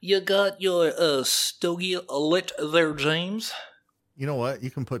You got your stogie lit there, James? You know what?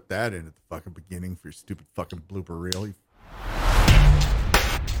 You can put that in at the fucking beginning for your stupid fucking blooper reel.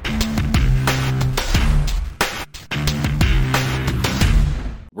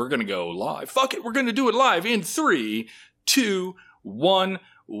 We're going to go live. Fuck it. We're going to do it live in 3, 2, 1.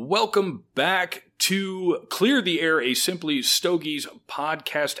 Welcome back to Clear the Air, a Simply Stogies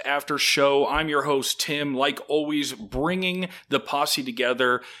podcast after show. I'm your host, Tim, like always, bringing the posse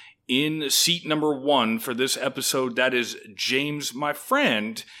together in seat number 1 for this episode. That is James, my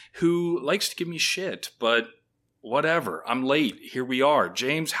friend, who likes to give me shit, but whatever. I'm late. Here we are.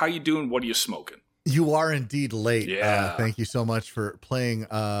 James, how you doing? What are you smoking? You are indeed late. Yeah. Thank you so much for playing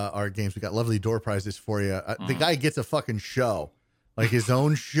our games. We got lovely door prizes for you. The guy gets a fucking show, like his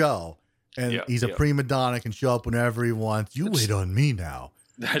own show, and he's a prima donna, can show up whenever he wants. You wait on me now.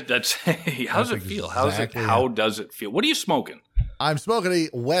 That's hey, how does it feel? How does it feel? What are you smoking? I'm smoking a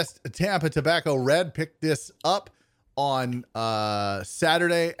West Tampa Tobacco Red. Picked this up on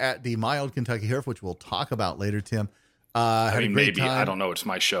Saturday at the My Old Kentucky Herf, which we'll talk about later, Tim. I mean, maybe time. I don't know. It's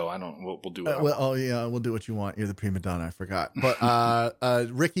my show. I don't. We'll do it. We'll do what you want. You're the prima donna. I forgot. But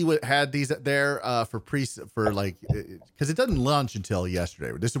Ricky had these there because it doesn't launch until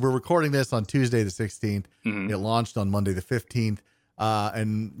yesterday. We're recording this on Tuesday the 16th. Mm-hmm. It launched on Monday the 15th.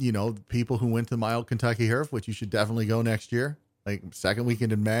 And you know, people who went to My Old Kentucky Herf, which you should definitely go next year, like second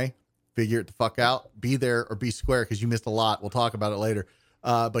weekend in May. Figure it the fuck out. Be there or be square because you missed a lot. We'll talk about it later.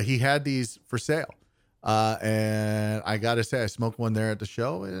 But he had these for sale. And I gotta say, I smoked one there at the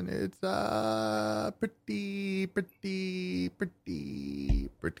show, and it's pretty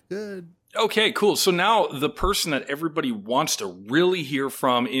good. Okay, cool. So now the person that everybody wants to really hear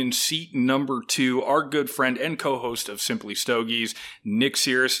from in seat number 2, our good friend and co-host of Simply Stogies, Nick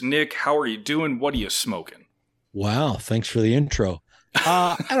Sears. Nick, how are you doing? What are you smoking? Wow, thanks for the intro.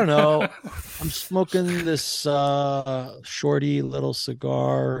 I don't know. I'm smoking this shorty little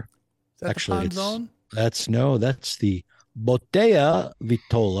cigar. Is that actually the Panzone? That's the Botella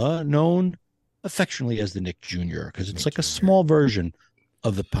Vitola, known affectionately as the Nick Jr., because it's like a small version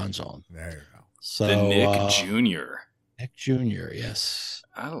of the Panzone. There you go. So the Nick Jr. Nick Jr., yes.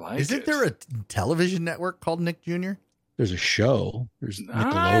 I like it. Isn't there a television network called Nick Jr.? There's a show. There's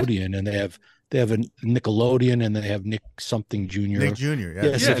Nickelodeon, and they have a Nickelodeon, and they have Nick something Jr. Nick Jr. Yeah.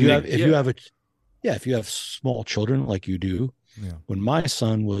 Yes, if you have small children like you do. Yeah. When my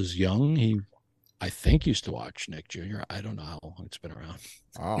son was young, I think used to watch Nick Jr. I don't know how long it's been around.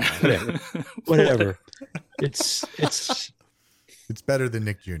 Oh, whatever. It's better than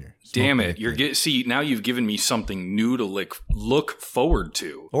Nick Jr. Damn it! Now you've given me something new to look forward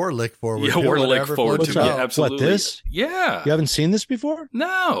to, or lick forward. Yeah, or lick forward to. Yeah, absolutely. What, this? Yeah. You haven't seen this before?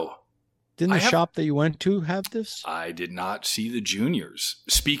 No. Didn't the shop that you went to have this? I did not see the juniors.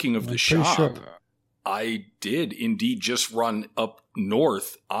 Speaking of the shop. Sure. I did indeed just run up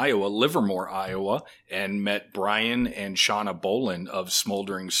north Iowa, Livermore, Iowa, and met Brian and Shauna Boland of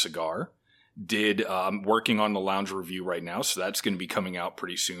Smoldering Cigar. I'm working on the lounge review right now, so that's going to be coming out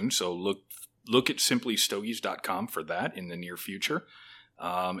pretty soon. So look at simplystogies.com for that in the near future.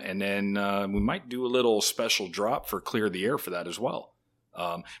 And then we might do a little special drop for Clear the Air for that as well.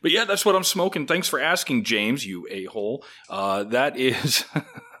 But yeah, that's what I'm smoking. Thanks for asking, James, you a-hole. That is...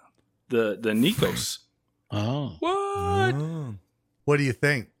 The Nikos. Oh. What? Oh. What do you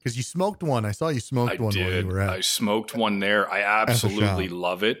think? Because you smoked one. I saw you smoked one while you were out. I smoked one there. I absolutely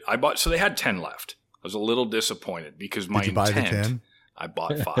love it. So they had 10 left. I was a little disappointed because my intent. Buy the 10? I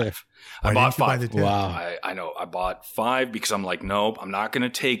bought 5. I bought 5. Buy the 10? Wow. I know. I bought 5 because I'm like, nope, I'm not going to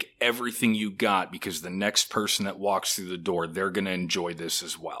take everything you got because the next person that walks through the door, they're going to enjoy this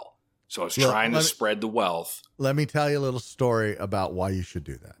as well. So I was trying to spread the wealth. Let me tell you a little story about why you should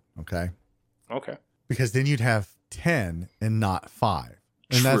do that. Okay. Because then you'd have 10 and not 5.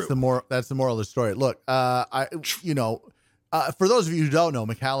 And True. That's the moral of the story. Look, for those of you who don't know,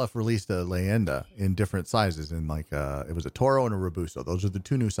 McAuliffe released a Leyenda in different sizes, and it was a Toro and a Robusto. Those are the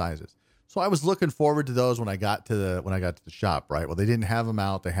 2 new sizes. So I was looking forward to those when I got to the shop, right? Well, they didn't have them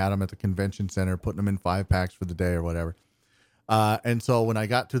out. They had them at the convention center, putting them in 5-packs for the day or whatever. And so when I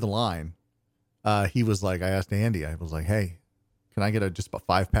got to the line, he was like, I asked Andy, I was like, hey, can I get just a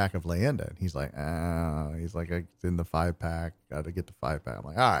 5-pack of Leyenda? And he's like, it's in the 5-pack. Got to get the 5-pack. I'm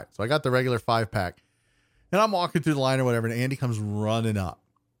like, all right. So I got the regular 5-pack, and I'm walking through the line or whatever, and Andy comes running up,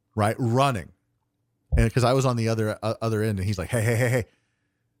 right? Running. And because I was on the other end, and he's like, hey.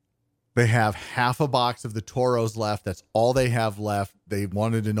 They have half a box of the Toros left. That's all they have left. They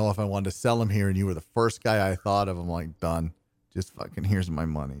wanted to know if I wanted to sell them here, and you were the first guy I thought of. I'm like, done. Just fucking, here's my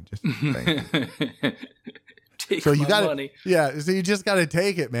money. Just thank you. Take so you my money. Yeah, so you just got to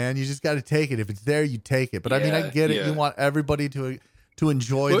take it, man. You just got to take it. If it's there, you take it. But I mean, I get it. Yeah. You want everybody to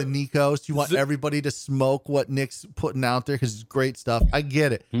enjoy the Nikos. You want everybody to smoke what Nick's putting out there because it's great stuff. I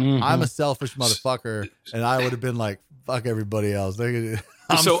get it. Mm-hmm. I'm a selfic motherfucker, and I would have been like, fuck everybody else.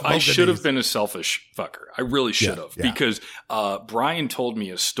 So I should have been a selfish fucker. I really should have because Brian told me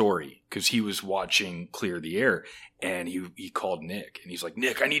a story because he was watching Clear the Air and he called Nick and he's like,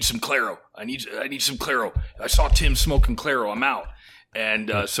 Nick, I need some Claro. I need some Claro. I saw Tim smoking Claro. I'm out.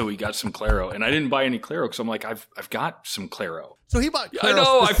 And so he got some Claro and I didn't buy any Claro because I'm like, I've got some Claro. So he bought Claro I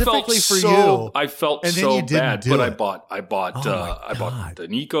know. specifically for you. I felt and so bad, but it. I bought the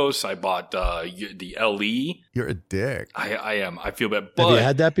Nikos. I bought the LE. You're a dick. I am. I feel bad. But have you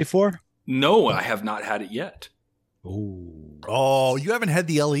had that before? No, I have not had it yet. Oh, you haven't had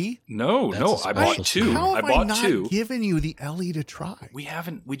the LE? No. I bought two. How have I bought not two. Given you the LE to try? We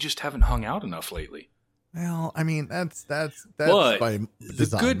haven't. We just haven't hung out enough lately. Well, I mean, that's but by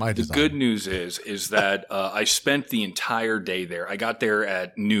design. The good news is that I spent the entire day there. I got there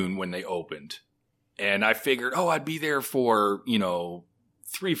at noon when they opened, and I figured, I'd be there for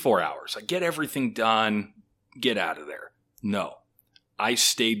 3-4 hours. I get everything done, get out of there. No, I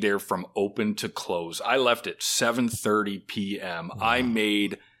stayed there from open to close. I left at 7:30 p.m. Wow. I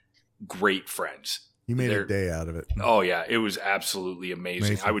made great friends. You made a day out of it. Oh yeah, it was absolutely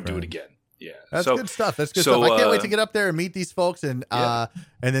amazing. I would do it again. Yeah, that's good stuff. That's good stuff. I can't wait to get up there and meet these folks, and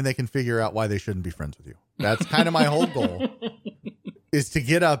then they can figure out why they shouldn't be friends with you. That's kind of my whole goal, is to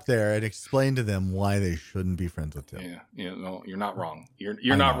get up there and explain to them why they shouldn't be friends with you. Yeah. No, you're not wrong.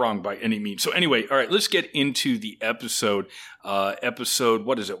 You're not wrong by any means. So anyway, all right, let's get into the episode. Episode,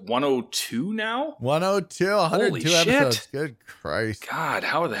 what is it? 102 now? 102, 102 Holy episodes. Shit. Good Christ. God,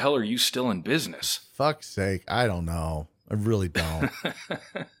 how the hell are you still in business? Fuck's sake, I don't know. I really don't.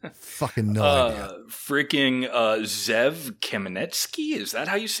 Fucking no idea. Freaking Zev Kaminetsky? Is that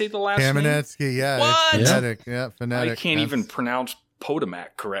how you say the last name? Kaminetsky, yeah. What? It's phonetic. Yeah, phonetic. I can't even pronounce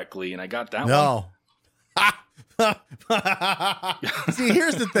Potomac correctly, and I got that one. No. See,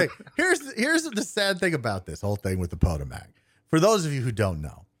 here's the thing. Here's the sad thing about this whole thing with the Potomac. For those of you who don't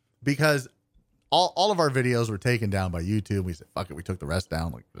know, because all of our videos were taken down by YouTube. We said, fuck it. We took the rest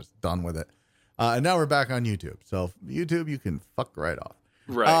down. Like, just done with it. And now we're back on YouTube. So YouTube, you can fuck right off.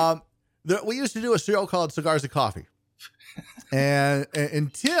 Right. We used to do a show called Cigars and Coffee.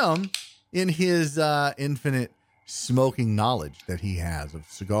 and Tim, in his infinite smoking knowledge that he has of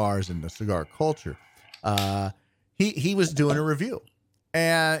cigars and the cigar culture, he was doing a review.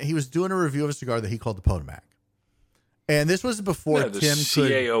 And he was doing a review of a cigar that he called the Potomac. And this was before the Tim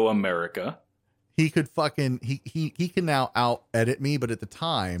CAO America. He could fucking he can now out edit me, but at the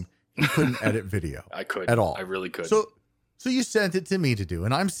time he couldn't edit video. I could at all. I really could. So you sent it to me to do,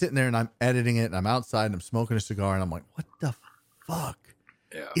 and I'm sitting there and I'm editing it, and I'm outside and I'm smoking a cigar, and I'm like, what the fuck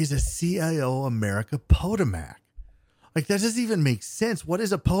is a CIO America Potomac? Like, that doesn't even make sense. What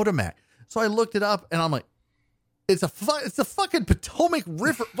is a Potomac? So I looked it up, and I'm like, it's a fucking Potomac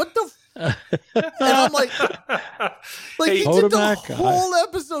River. What the? And I'm like hey, he Potomac, did the whole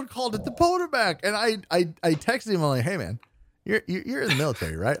episode called it the Potomac, and I texted him. I'm like, hey man, you're in the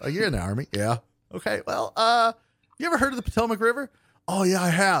military, right? Like, you're in the Army, yeah. Okay, well, you ever heard of the Potomac River? Oh yeah, I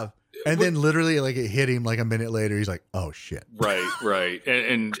have. And then literally, like, it hit him like a minute later. He's like, "Oh shit!" Right.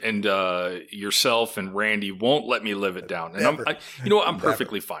 And yourself and Randy won't let me live it down. And I'm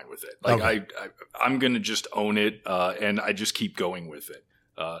perfectly fine with it. Like, I'm gonna just own it, and I just keep going with it.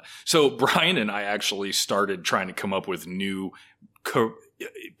 So Brian and I actually started trying to come up with new,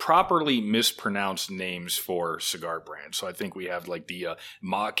 properly mispronounced names for cigar brands. So I think we have like the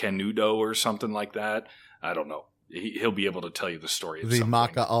Ma Canudo or something like that. I don't know. He'll be able to tell you the story. The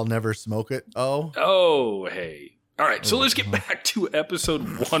Maca, I'll never smoke it. Oh, hey. All right, so let's get back to episode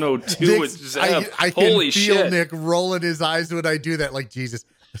 102 with Zev. I can feel Nick rolling his eyes when I do that. Like, Jesus,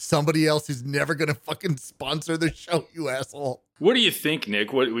 somebody else who's never going to fucking sponsor the show, you asshole. What do you think,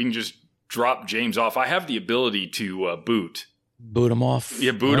 Nick? We can just drop James off. I have the ability to boot him off.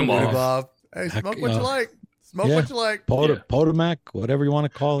 Yeah, boot him off. Hey, smoke what you like. Smoke what you like. Potomac, whatever you want to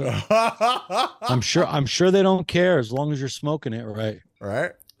call it. I'm sure they don't care as long as you're smoking it, right?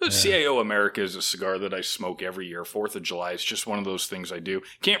 Right. The CAO America is a cigar that I smoke every year. 4th of July. It's just one of those things I do.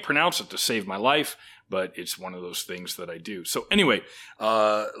 Can't pronounce it to save my life, but it's one of those things that I do. So anyway,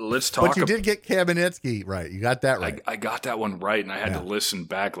 let's talk. But you did get Kaminetsky right. You got that right. I got that one right, and I had to listen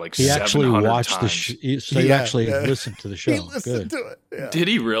back like he 700 actually watched times. he actually listened to the show. He listened to it. Yeah. Did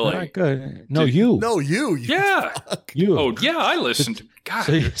he really? All right, good. No, you. No, you. Yeah. You. Oh, yeah, I listened.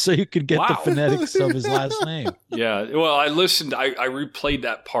 God. So you could get the phonetics of his last name. Yeah. Well, I listened. I replayed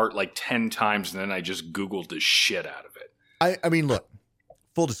that part like 10 times, and then I just Googled the shit out of it. I mean, look,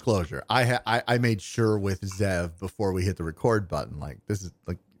 full disclosure. I made sure with Zev before we hit the record button, like, is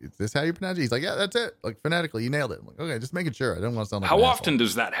this how you pronounce it? He's like, yeah, that's it. Like, phonetically, you nailed it. I'm like, okay, just making sure. I don't want to sound like How often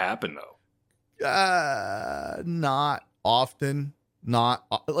does that happen, though? Not often. Not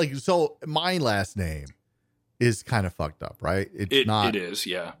like, so my last name is kind of fucked up, right? It is,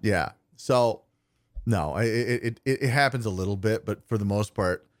 yeah. Yeah. So no, it happens a little bit, but for the most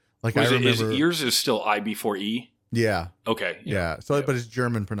part, like, I remember yours is still I before E. Yeah. Okay. Yeah. So, but it's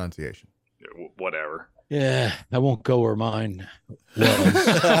German pronunciation. Whatever. Yeah, I won't go where mine was.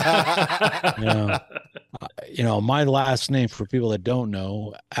 My last name, for people that don't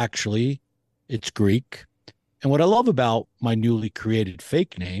know, actually, it's Greek. And what I love about my newly created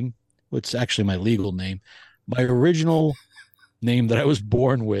fake name, it's actually my legal name, my original name that I was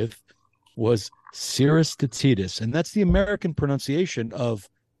born with was Cyrus Tatidis, and that's the American pronunciation of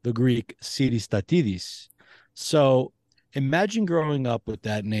the Greek Siris Tatidis. So imagine growing up with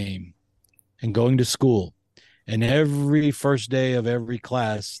that name and going to school, and every first day of every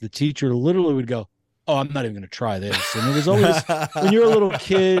class, the teacher literally would go, "Oh, I'm not even going to try this." And it was always, when you're a little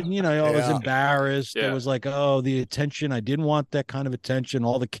kid, you're always embarrassed. Yeah. It was like, oh, the attention. I didn't want that kind of attention.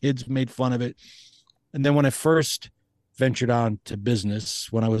 All the kids made fun of it. And then when I first ventured on to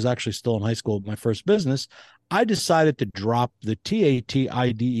business, when I was actually still in high school, my first business, I decided to drop the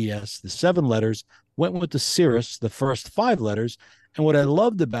Tatides, the 7 letters, went with the Cyrus, the first 5 letters. And what I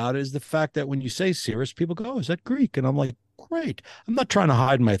loved about it is the fact that when you say Cyrus, people go, "Oh, is that Greek?" And I'm like, great. I'm not trying to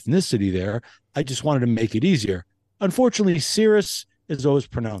hide my ethnicity there. I just wanted to make it easier. Unfortunately, Cyrus is always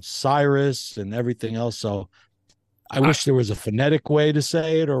pronounced Cyrus and everything else. So I wish there was a phonetic way to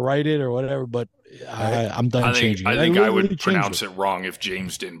say it or write it or whatever, but I'm done changing it. I think I would pronounce it wrong if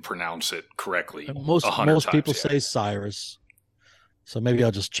James didn't pronounce it correctly. Most people say Cyrus. So maybe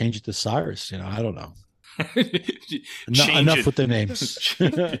I'll just change it to Cyrus. I don't know. Enough with the names.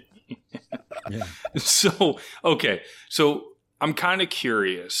 Yeah. So I'm kind of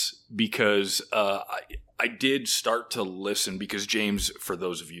curious because I did start to listen because, James, for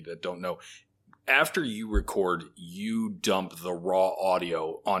those of you that don't know, after you record, you dump the raw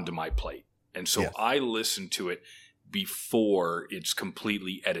audio onto my plate. And so yes. I listen to it before it's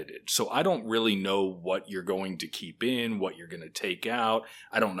completely edited. So I don't really know what you're going to keep in, what you're going to take out.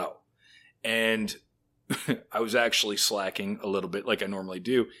 I don't know. And I was actually slacking a little bit like I normally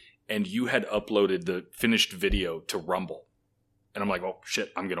do. And you had uploaded the finished video to Rumble. And I'm like, oh,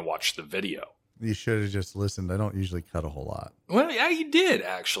 shit, I'm going to watch the video. You should have just listened. I don't usually cut a whole lot. Well, yeah, you did,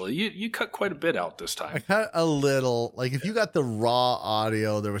 actually. You cut quite a bit out this time. I cut a little. Like, if you got the raw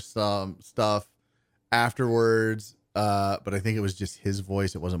audio, there was some stuff afterwards. But I think it was just his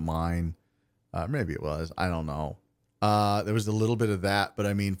voice. It wasn't mine. Maybe it was. I don't know. There was a little bit of that. But,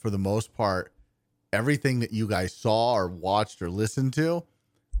 I mean, for the most part, everything that you guys saw or watched or listened to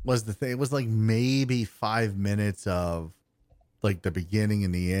was the thing. It was like maybe 5 minutes of like the beginning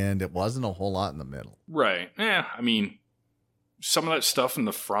and the end. It wasn't a whole lot in the middle. Right. Yeah. I mean, some of that stuff in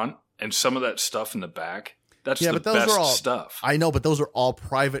the front and some of that stuff in the back. That's the best stuff. I know, but those are all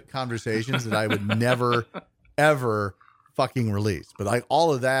private conversations that I would never, ever fucking release. But like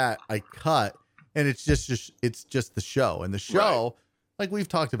all of that I cut, and it's just the show. And the show, right. Like we've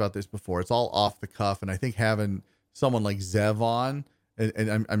talked about this before, it's all off the cuff. And I think having someone like Zev on,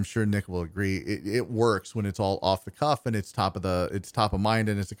 and I'm sure Nick will agree, it works when it's all off the cuff and it's top of mind,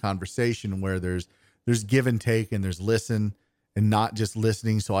 and it's a conversation where there's give and take and there's listen, and not just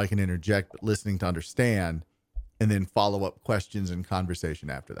listening so I can interject, but listening to understand, and then follow up questions and conversation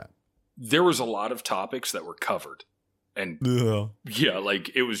after that. There was a lot of topics that were covered, and yeah,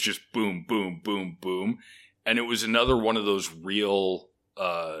 like it was just boom, boom, boom, boom, and it was another one of those real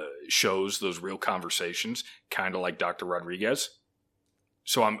shows, those real conversations, kind of like Dr. Rodriguez.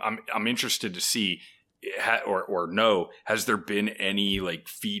 So I'm interested to see, or no, has there been any like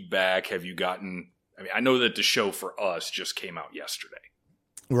feedback? Have you gotten? I mean, I know that the show for us just came out yesterday.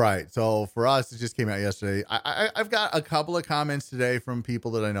 Right. So for us, it just came out yesterday. I've got a couple of comments today from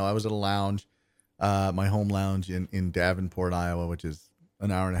people that I know. I was at a lounge, my home lounge in Davenport, Iowa, which is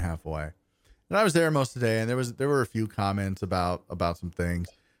an hour and a half away. And I was there most of the day, and there were a few comments about some things,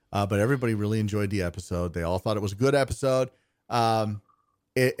 but everybody really enjoyed the episode. They all thought it was a good episode. And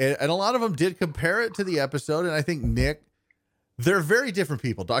a lot of them did compare it to the episode. And I think, Nick, they're very different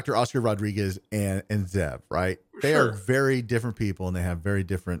people, Dr. Oscar Rodriguez and Zev, right? They are very different people, and they have very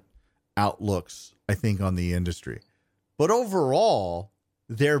different outlooks, I think, on the industry. But overall,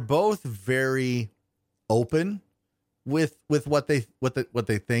 they're both very open with what they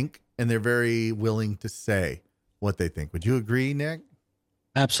think, and they're very willing to say what they think. Would you agree, Nick?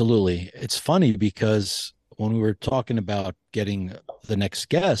 Absolutely. It's funny because when we were talking about getting the next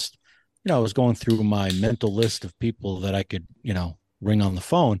guest, I was going through my mental list of people that I could, ring on the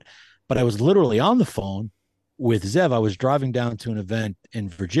phone, but I was literally on the phone with Zev. I was driving down to an event in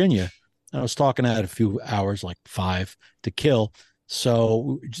Virginia, and I was talking at a few hours, like 5 to kill.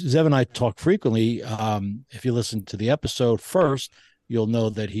 So Zev and I talk frequently. If you listen to the episode first, you'll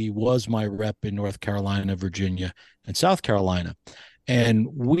know that he was my rep in North Carolina, Virginia, and South Carolina. And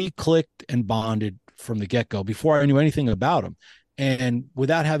we clicked and bonded from the get-go before I knew anything about him. And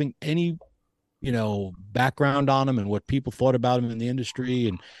without having any, background on him and what people thought about him in the industry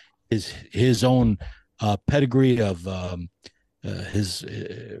and his own pedigree of his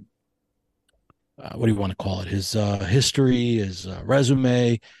what do you want to call it? His history, his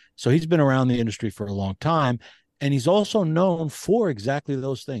resume. So he's been around the industry for a long time. And he's also known for exactly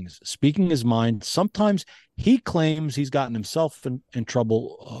those things, speaking his mind. Sometimes he claims he's gotten himself in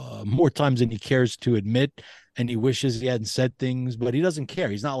trouble more times than he cares to admit, and he wishes he hadn't said things, but he doesn't care.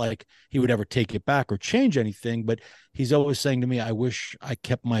 He's not like he would ever take it back or change anything, but he's always saying to me, I wish I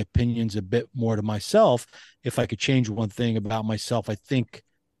kept my opinions a bit more to myself. If I could change one thing about myself, I think,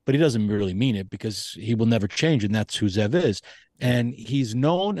 but he doesn't really mean it because he will never change, and that's who Zev is. And he's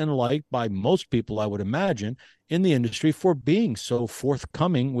known and liked by most people, I would imagine, in the industry for being so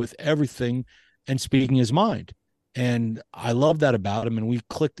forthcoming with everything and speaking his mind. And I love that about him. And we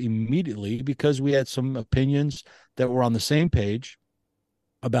clicked immediately because we had some opinions that were on the same page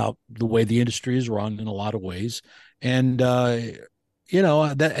about the way the industry is run in a lot of ways. And, when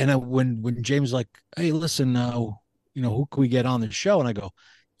James like, hey, listen, who can we get on the show? And I go,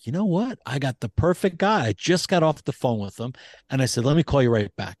 you know what? I got the perfect guy. I just got off the phone with him. And I said, let me call you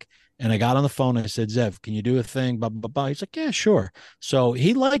right back. And I got on the phone and I said, Zev, can you do a thing? Blah, blah, blah. He's like, yeah, sure. So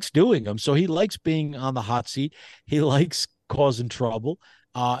he likes doing them. So he likes being on the hot seat. He likes causing trouble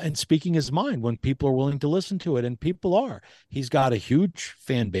and speaking his mind when people are willing to listen to it. And people are. He's got a huge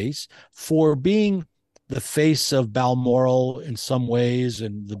fan base for being the face of Balmoral in some ways.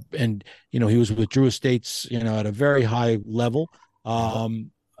 And he was with Drew Estates, at a very high level.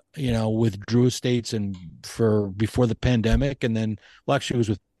 With Drew Estates and before the pandemic. And then, actually it was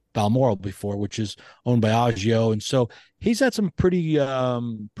with Balmoral before, which is owned by Agio. And so he's had some pretty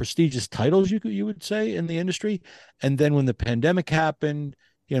prestigious titles, you would say, in the industry. And then when the pandemic happened,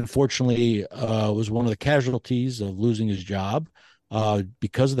 he unfortunately was one of the casualties of losing his job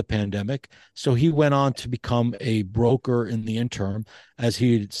because of the pandemic. So he went on to become a broker in the interim. As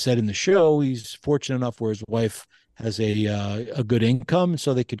he had said in the show, he's fortunate enough where his wife has a good income,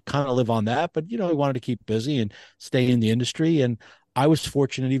 so they could kind of live on that. But, he wanted to keep busy and stay in the industry. And I was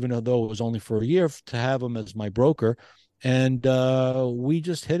fortunate, even though it was only for a year, to have him as my broker. And we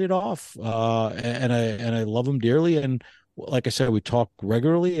just hit it off. And I love him dearly. And like I said, we talk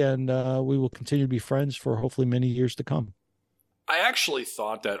regularly, and we will continue to be friends for hopefully many years to come. I actually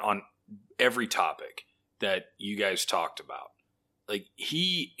thought that on every topic that you guys talked about, like,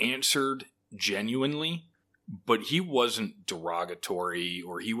 he answered genuinely, but he wasn't derogatory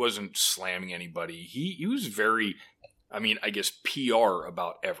or he wasn't slamming anybody. He was very, I guess, PR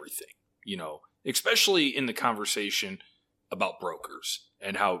about everything, especially in the conversation about brokers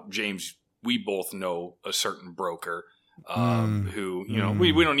and how, James, we both know a certain broker who,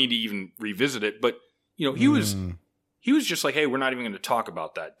 we don't need to even revisit it, but, he was just like, hey, we're not even going to talk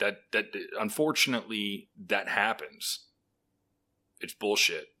about that. That unfortunately, that happens. It's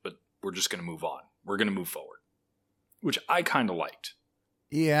bullshit, but we're just going to move on. We're going to move forward, which I kind of liked.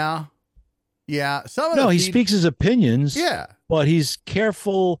 Yeah. Yeah. He speaks his opinions. Yeah. But he's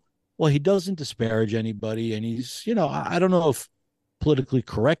careful. Well, he doesn't disparage anybody. And he's, I don't know if politically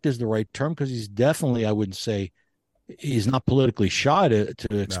correct is the right term, because he's definitely, I wouldn't say, he's not politically shy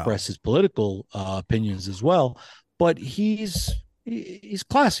to express his political opinions as well. But he's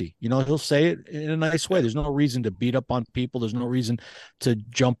classy. He'll say it in a nice way. There's no reason to beat up on people. There's no reason to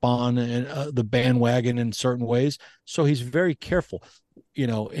jump on the bandwagon in certain ways. So he's very careful,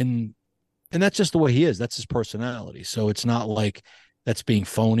 and that's just the way he is. That's his personality. So it's not like that's being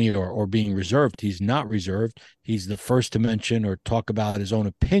phony or being reserved. He's not reserved. He's the first to mention or talk about his own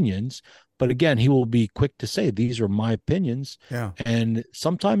opinions. But again, he will be quick to say, these are my opinions. Yeah. And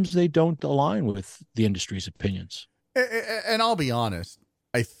sometimes they don't align with the industry's opinions. And I'll be honest,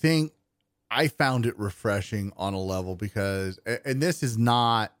 I think I found it refreshing on a level because, and this is,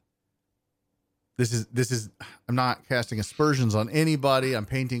 I'm not casting aspersions on anybody. I'm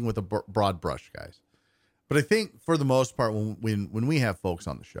painting with a broad brush, guys. But I think for the most part, when we have folks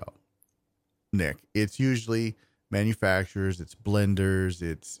on the show, Nick, it's usually manufacturers, it's blenders,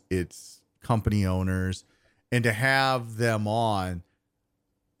 it's company owners, and to have them on,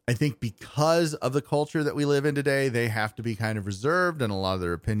 I think because of the culture that we live in today, they have to be kind of reserved, and a lot of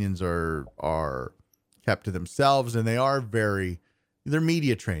their opinions are kept to themselves, and they're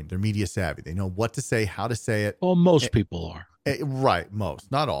media trained, they're media savvy. They know what to say, how to say it. Well, most people are. Right,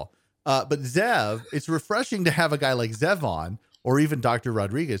 most, not all. But Zev, it's refreshing to have a guy like Zev on, or even Dr.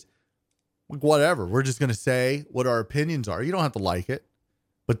 Rodriguez. Whatever, we're just going to say what our opinions are. You don't have to like it,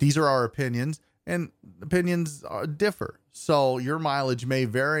 but these are our opinions, and opinions differ. So your mileage may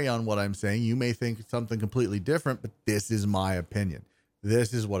vary on what I'm saying. You may think something completely different, but this is my opinion.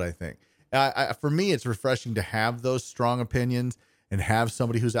 This is what I think. For me, it's refreshing to have those strong opinions and have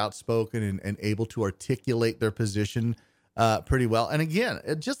somebody who's outspoken and able to articulate their position pretty well. And again,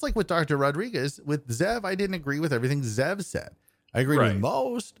 just like with Dr. Rodriguez, with Zev, I didn't agree with everything Zev said. I agreed with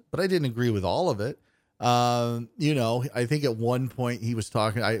most, but I didn't agree with all of it. I think at one point he was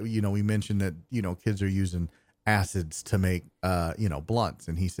talking, we mentioned that, kids are using acids to make, blunts.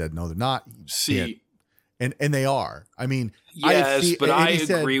 And he said, no, they're not. See, and they are. I mean, yes, but I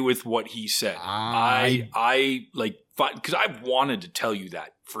agree with what he said. I like, because I've wanted to tell you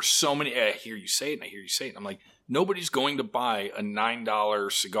that for so many, I hear you say it. And I'm like, nobody's going to buy a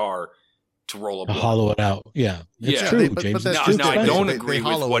 $9 cigar to roll a blunt. Hollow it out. Yeah. It's true, James. But now, I don't agree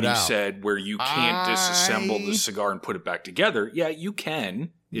with what he said, where you can't disassemble the cigar and put it back together. Yeah, you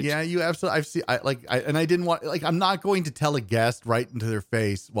can. You absolutely. I didn't want, I'm not going to tell a guest right into their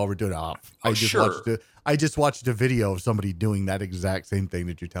face while we're doing it. I just watched a video of somebody doing that exact same thing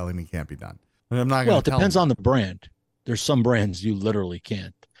that you're telling me can't be done. And I'm not going to. Well, it depends on the brand. There's some brands you literally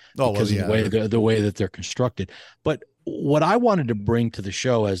can't because of the way that they're constructed. But what I wanted to bring to the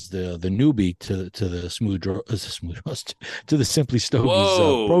show as the newbie to the to the Simply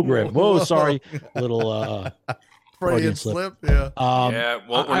Stogies program. Whoa, sorry, little Freudian slip. Yeah.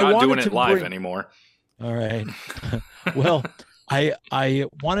 Well, we're not doing it live anymore. All right. Well, I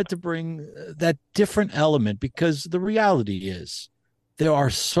wanted to bring that different element because the reality is there are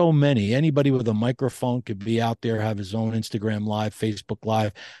so many. Anybody with a microphone could be out there, have his own Instagram Live, Facebook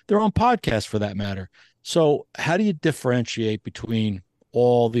Live, their own podcast for that matter. So how do you differentiate between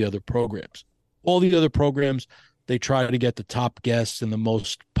all the other programs? All the other programs, they try to get the top guests and the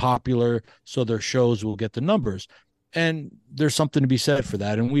most popular so their shows will get the numbers. And there's something to be said for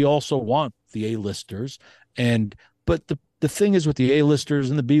that. And we also want the A-listers. But the thing is with the A-listers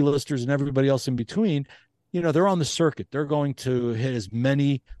and the B-listers and everybody else in between, they're on the circuit. They're going to hit as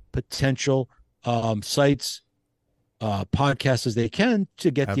many potential sites, podcasts as they can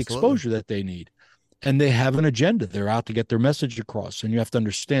to get the exposure that they need. And they have an agenda. They're out to get their message across. And you have to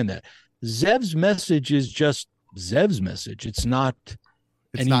understand that. Zev's message is just Zev's message. It's not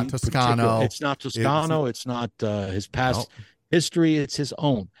Toscano. It's not Toscano. It's not his past history. It's his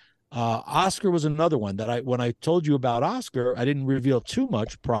own. Oscar was another one that when I told you about Oscar, I didn't reveal too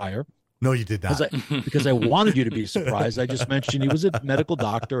much prior. No, you did not. Because I wanted you to be surprised. I just mentioned he was a medical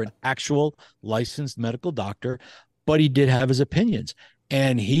doctor, an actual licensed medical doctor, but he did have his opinions.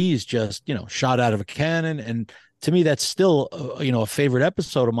 And he's just, shot out of a cannon. And to me, that's still, a favorite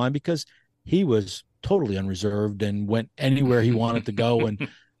episode of mine because he was totally unreserved and went anywhere he wanted to go. And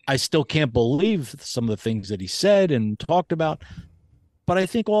I still can't believe some of the things that he said and talked about. But I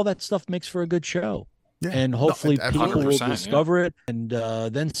think all that stuff makes for a good show. Yeah. And hopefully people will discover it and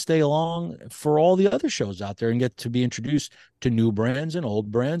then stay along for all the other shows out there and get to be introduced to new brands and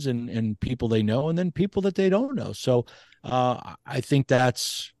old brands and people they know and then people that they don't know. So I think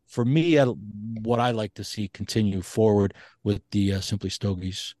that's, for me, what I like to see continue forward with the Simply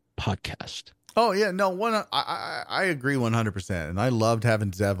Stogies podcast. Oh, yeah. No, I agree 100%. And I loved having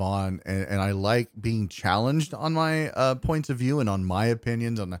Zev on and I like being challenged on my points of view and on my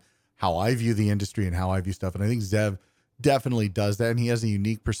opinions on how I view the industry and how I view stuff. And I think Zev definitely does that. And he has a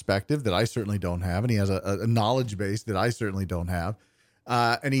unique perspective that I certainly don't have. And he has a knowledge base that I certainly don't have.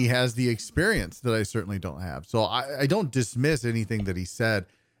 And he has the experience that I certainly don't have. So I don't dismiss anything that he said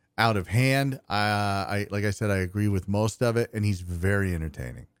out of hand. Like I said, I agree with most of it. And he's very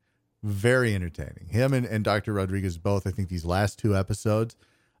entertaining. Very entertaining. Him and Dr. Rodriguez both, I think these last two episodes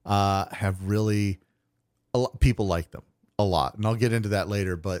have really, people like them a lot. And I'll get into that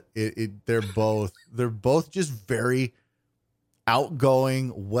later, but they're both just very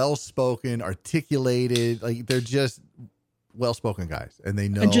outgoing, well-spoken, articulated. Like they're just well-spoken guys and they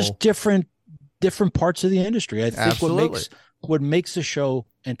know. And just different parts of the industry. I think what makes a show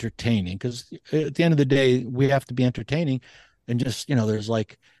entertaining, because at the end of the day, we have to be entertaining and just,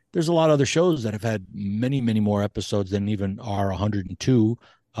 there's a lot of other shows that have had many, many more episodes than even our 102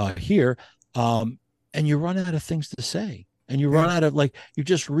 here. and you run out of things to say, and you run out of, like, you're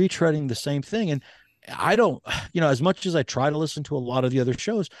just retreading the same thing. And I don't, as much as I try to listen to a lot of the other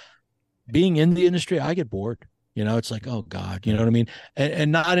shows, being in the industry, I get bored. It's like, oh God, you know what I mean?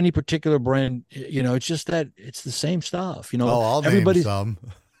 And not any particular brand, it's just that it's the same stuff, I'll name some.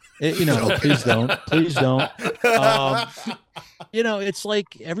 Please don't. It's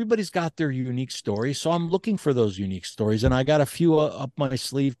like everybody's got their unique story. So I'm looking for those unique stories, and I got a few up my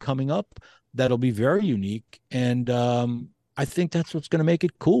sleeve coming up that'll be very unique. And I think that's what's going to make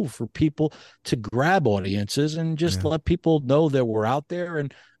it cool for people to grab audiences and just let people know that we're out there,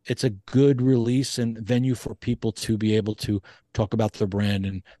 and it's a good release and venue for people to be able to talk about their brand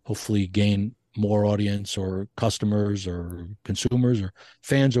and hopefully gain more audience or customers or consumers or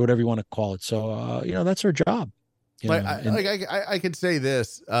fans or whatever you want to call it. So, that's our job. I could say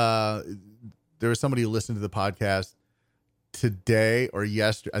this. There was somebody who listened to the podcast today or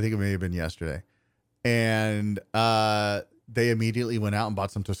yesterday. I think it may have been yesterday. And they immediately went out and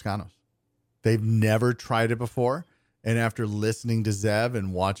bought some Toscanos. They've never tried it before. And after listening to Zev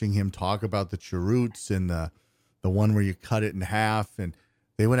and watching him talk about the cheroots and the one where you cut it in half, and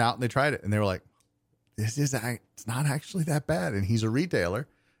they went out and they tried it, and they were like, it's not actually that bad. And he's a retailer.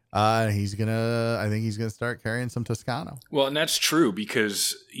 I think he's gonna start carrying some Toscano. Well, and that's true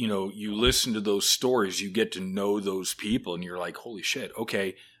because, you listen to those stories, you get to know those people, and you're like, holy shit,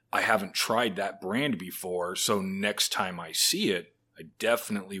 okay, I haven't tried that brand before, so next time I see it, I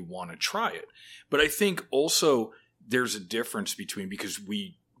definitely want to try it. But I think also there's a difference between, because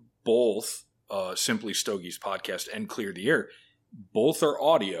we both, Simply Stogies Podcast and Clear the Air, both are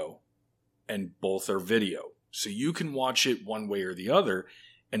audio and both are video. So you can watch it one way or the other,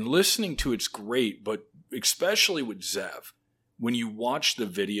 and listening to it's great, but especially with Zev, when you watch the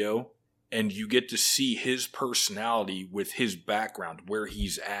video and you get to see his personality with his background, where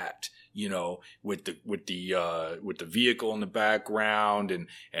he's at, with the vehicle in the background and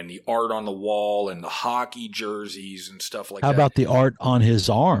the art on the wall and the hockey jerseys and stuff like that. How about the art on his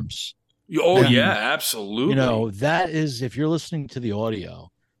arms? Oh, yeah, absolutely. That is, if you're listening to the audio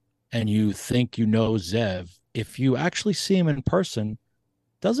and you think Zev, if you actually see him in person,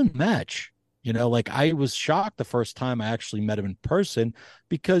 doesn't match. I was shocked the first time I actually met him in person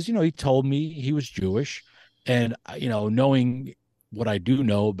because, he told me he was Jewish, and, knowing what I do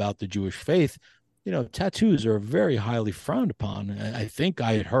know about the Jewish faith, tattoos are very highly frowned upon. I think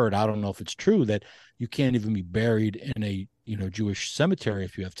I had heard, I don't know if it's true, that you can't even be buried in a, Jewish cemetery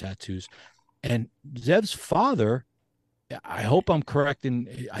if you have tattoos. And Zev's father, I hope I'm correct,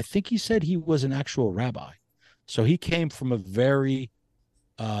 I think he said he was an actual rabbi. So he came from a very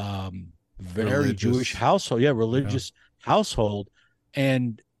religious. Jewish household. Yeah, religious household.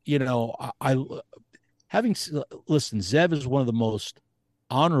 And, listen, Zev is one of the most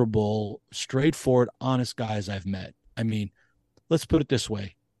honorable, straightforward, honest guys I've met. I mean, let's put it this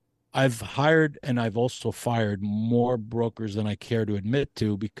way. I've hired and I've also fired more brokers than I care to admit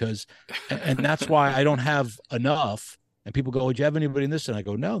to, because, and that's why I don't have enough. And people go, "Would you have anybody in this?" And I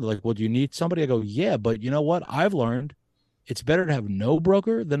go, "No." They're like, "Well, do you need somebody?" I go, "Yeah, but you know what? I've learned it's better to have no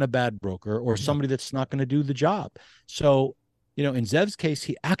broker than a bad broker, or somebody that's not going to do the job." So, in Zev's case,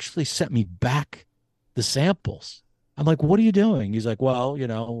 he actually sent me back the samples. I'm like, "What are you doing?" He's like, "Well,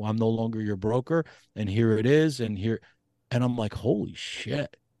 I'm no longer your broker, and here it is, and here," and I'm like, "Holy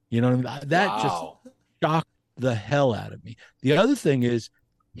shit." What I mean? That just shocked the hell out of me. The other thing is,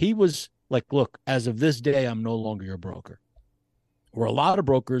 he was like, "Look, as of this day, I'm no longer your broker." Where a lot of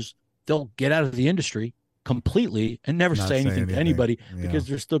brokers, they'll get out of the industry completely and never say anything to anybody because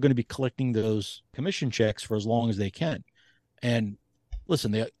they're still going to be collecting those commission checks for as long as they can. And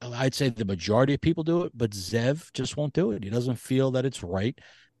listen, I'd say the majority of people do it, but Zev just won't do it. He doesn't feel that it's right.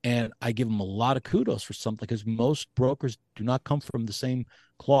 And I give him a lot of kudos for something, because most brokers do not come from the same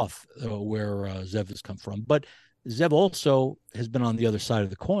cloth where Zev has come from. But Zev also has been on the other side of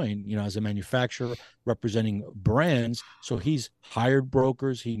the coin, as a manufacturer representing brands. So he's hired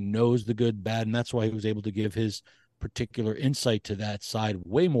brokers. He knows the good, bad, and that's why he was able to give his particular insight to that side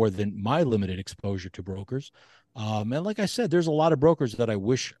way more than my limited exposure to brokers. And like I said, there's a lot of brokers that I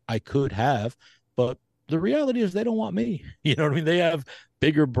wish I could have, but the reality is they don't want me. You know what I mean? They have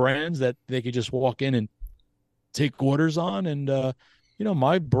bigger brands that they could just walk in and take orders on. And,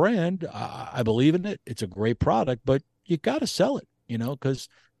 my brand, I believe in it. It's a great product, but you got to sell it, because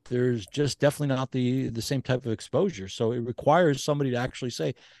there's just definitely not the same type of exposure. So it requires somebody to actually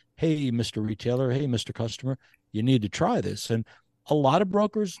say, "Hey, Mr. Retailer, hey, Mr. Customer, you need to try this." And a lot of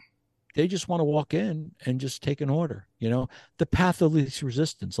brokers, they just want to walk in and just take an order, the path of least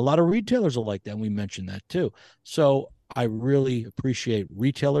resistance. A lot of retailers are like that, and we mentioned that too. So I really appreciate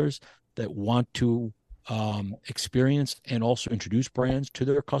retailers that want to experience and also introduce brands to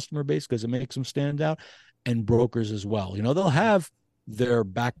their customer base because it makes them stand out, and brokers as well. They'll have their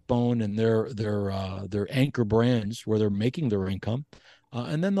backbone and their anchor brands where they're making their income,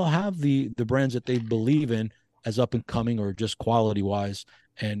 and then they'll have the brands that they believe in as up and coming or just quality wise,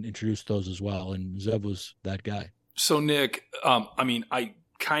 and introduce those as well. And Zev was that guy. So Nick, I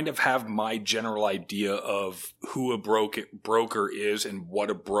kind of have my general idea of who a broker is and what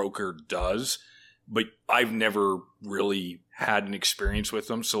a broker does, but I've never really had an experience with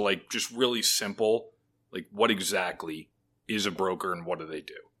them. So like, just really simple, like what exactly is a broker and what do they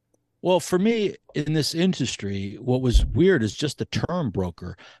do? Well, for me in this industry, what was weird is just the term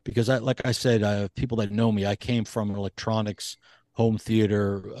broker, because like I said, people that know me, I came from an electronics, home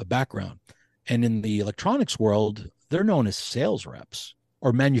theater background. And in the electronics world, they're known as sales reps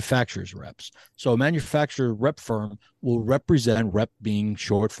or manufacturers reps. So a manufacturer rep firm will represent, rep being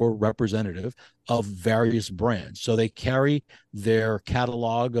short for representative, of various brands. So they carry their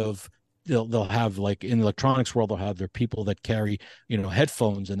catalog of, they'll have, like in the electronics world, they'll have their people that carry,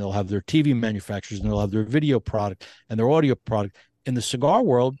 headphones, and they'll have their TV manufacturers, and they'll have their video product and their audio product. In the cigar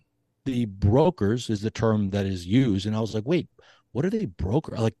world, the brokers is the term that is used. And I was like, wait, what are they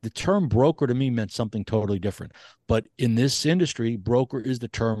broker? Like, the term broker to me meant something totally different. But in this industry, broker is the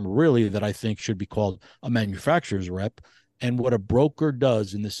term really that I think should be called a manufacturer's rep. And what a broker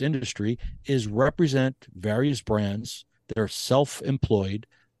does in this industry is represent various brands. They're self-employed.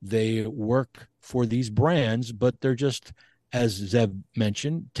 They work for these brands, but they're just, as Zev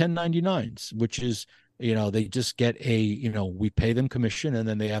mentioned, 1099s, which is, they just get we pay them commission, and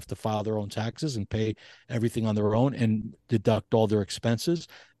then they have to file their own taxes and pay everything on their own and deduct all their expenses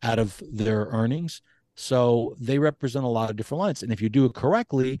out of their earnings. So they represent a lot of different lines. And if you do it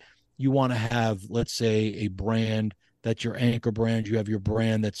correctly, you want to have, let's say, a brand that's your anchor brand. You have your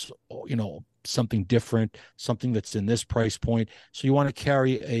brand that's, something different, something that's in this price point. So you want to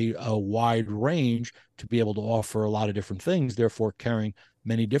carry a wide range to be able to offer a lot of different things, therefore carrying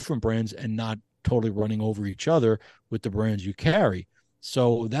many different brands and not totally running over each other with the brands you carry.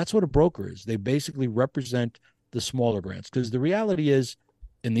 So that's what a broker is. They basically represent the smaller brands, because the reality is,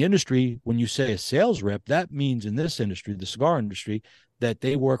 in the industry, when you say a sales rep, that means in this industry, the cigar industry, that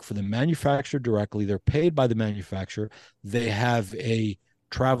they work for the manufacturer directly. They're paid by the manufacturer. They have a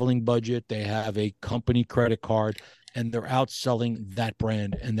traveling budget. They have a company credit card, and they're out selling that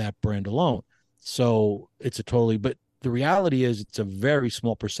brand and that brand alone. So it's but the reality is, it's a very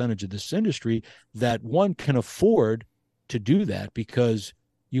small percentage of this industry that one can afford to do that, because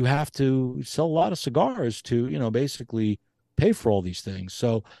you have to sell a lot of cigars to, basically pay for all these things.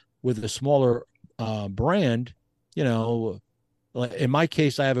 So with a smaller brand, in my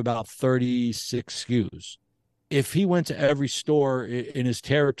case, I have about 36 SKUs. If he went to every store in his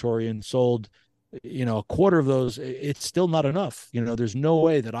territory and sold, a quarter of those, it's still not enough. There's no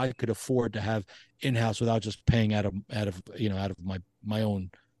way that I could afford to have in-house without just paying out of my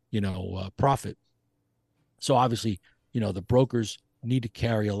own, profit. So obviously, the brokers need to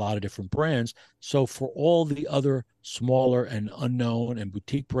carry a lot of different brands. So for all the other smaller and unknown and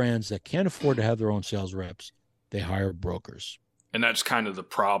boutique brands that can't afford to have their own sales reps, they hire brokers. And that's kind of the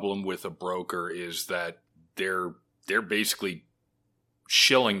problem with a broker, is that they're basically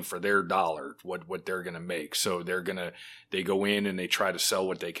shilling for their dollar, what they're going to make. So they go in and they try to sell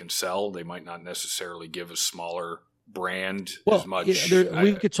what they can sell. They might not necessarily give a smaller brand as much.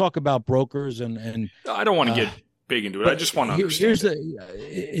 We could talk about brokers and I don't want to get big into it. I just want to understand.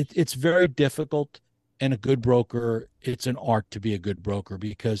 It's very difficult, and a good broker, it's an art to be a good broker,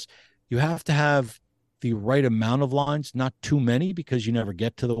 because you have to have the right amount of lines, not too many, because you never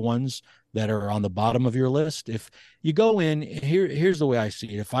get to the ones that are on the bottom of your list. If you go in, here's the way I see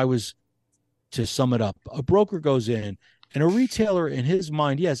it. If I was to sum it up, a broker goes in, and a retailer, in his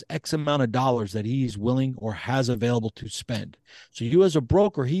mind, he has X amount of dollars that he's willing or has available to spend. So you, as a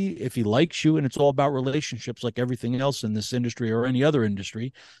broker, if he likes you, and it's all about relationships like everything else in this industry or any other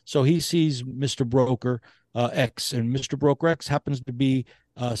industry. So he sees Mr. Broker X, and Mr. Broker X happens to be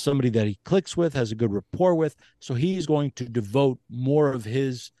somebody that he clicks with, has a good rapport with. So he's going to devote more of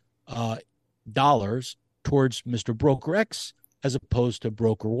his dollars towards Mr. Broker X, as opposed to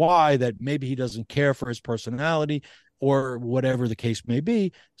Broker Y, that maybe he doesn't care for his personality or whatever the case may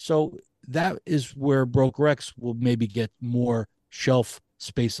be. So that is where Broker X will maybe get more shelf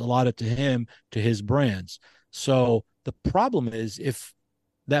space allotted to him, to his brands. So the problem is, if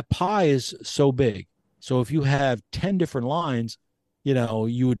that pie is so big, so if you have 10 different lines,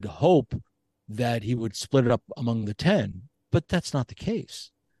 you would hope that he would split it up among the 10, but that's not the case.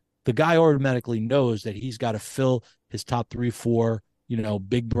 The guy automatically knows that he's got to fill his top 3, 4,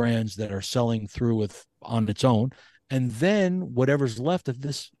 big brands that are selling through with on its own. And then whatever's left of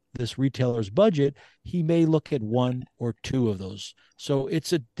this retailer's budget, he may look at one or two of those. So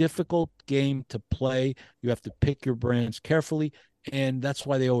it's a difficult game to play. You have to pick your brands carefully. And that's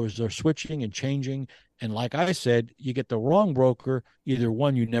why they always are switching and changing. And like I said, you get the wrong broker, either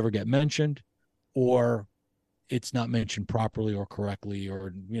one, you never get mentioned, or it's not mentioned properly or correctly,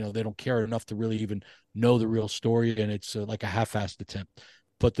 or, they don't care enough to really even know the real story. And it's like a half-assed attempt.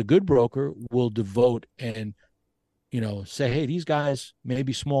 But the good broker will devote and, say, hey, these guys may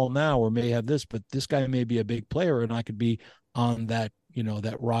be small now or may have this, but this guy may be a big player and I could be on that,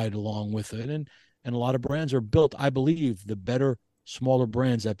 that ride along with it. And a lot of brands are built. I believe the better, smaller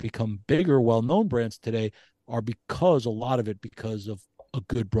brands that become bigger, well-known brands today are because of a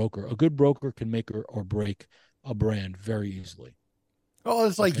good broker. A good broker can make or break a brand very easily. Oh,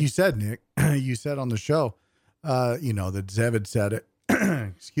 it's like you said, Nick, you said on the show, that Zev had said it.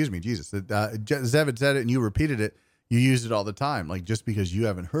 Excuse me, Jesus. That Zev had said it and you repeated it. You use it all the time. Like, just because you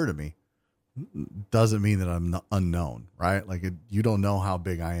haven't heard of me doesn't mean that I'm unknown, right? Like, you don't know how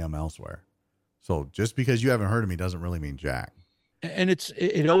big I am elsewhere. So just because you haven't heard of me doesn't really mean jack. And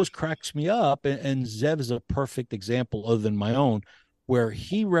it always cracks me up. And Zev is a perfect example other than my own, where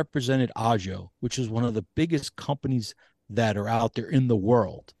he represented Agio, which is one of the biggest companies that are out there in the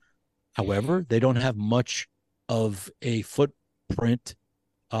world. However, they don't have much of a footprint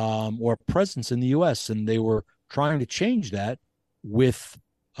or presence in the U.S., and they were trying to change that with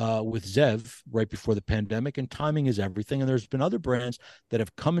Zev right before the pandemic, and timing is everything. And there's been other brands that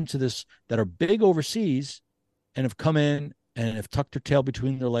have come into this that are big overseas and have come in and have tucked their tail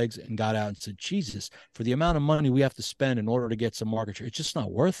between their legs and got out and said, Jesus, for the amount of money we have to spend in order to get some market share, it's just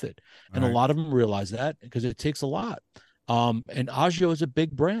not worth it. And a lot of them realize that because it takes a lot. And Agio is a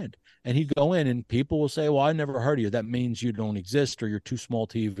big brand, and he'd go in and people will say, well, I never heard of you. That means you don't exist or you're too small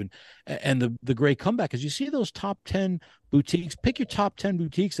to even. And the great comeback is you see those top 10 boutiques. Pick your top 10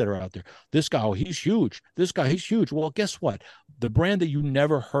 boutiques that are out there. This guy, oh, he's huge. This guy, he's huge. Well, guess what? The brand that you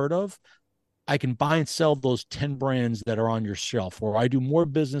never heard of, I can buy and sell those 10 brands that are on your shelf, or I do more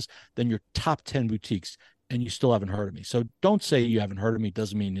business than your top 10 boutiques, and you still haven't heard of me. So don't say you haven't heard of me.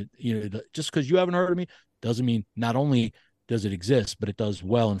 Doesn't mean just because you haven't heard of me doesn't mean not only does it exist, but it does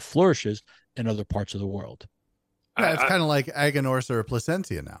well and flourishes in other parts of the world. Yeah, it's kind of like Aganorsa or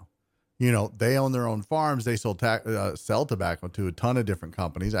Plasencia now. They own their own farms. They sell tobacco to a ton of different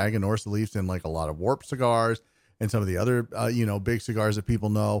companies. Aganorsa leaves in like a lot of Warp cigars and some of the other, big cigars that people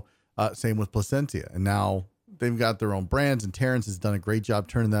know. Same with Plasencia. And now they've got their own brands, and Terrence has done a great job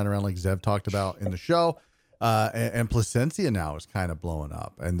turning that around, like Zev talked about in the show. And Plasencia now is kind of blowing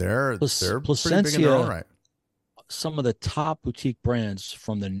up, and they're pretty big in their own right. Some of the top boutique brands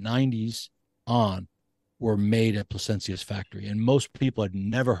from the 90s on were made at Plasencia's factory, and most people had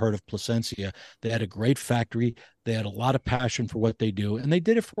never heard of Plasencia. They had a great factory. They had a lot of passion for what they do, and they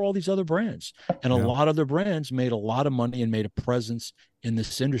did it for all these other brands. And a lot of their brands made a lot of money and made a presence in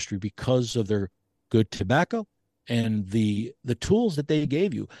this industry because of their good tobacco and the tools that they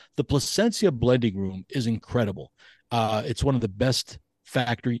gave you. The Plasencia blending room is incredible. It's one of the best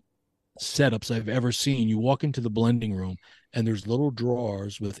factory setups I've ever seen. You walk into the blending room and there's little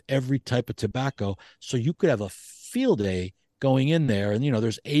drawers with every type of tobacco. So you could have a field day going in there, and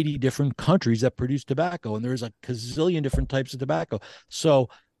there's 80 different countries that produce tobacco, and there's a gazillion different types of tobacco. So,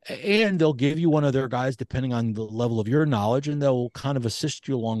 and they'll give you one of their guys depending on the level of your knowledge, and they'll kind of assist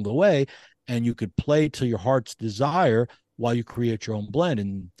you along the way, and you could play to your heart's desire while you create your own blend.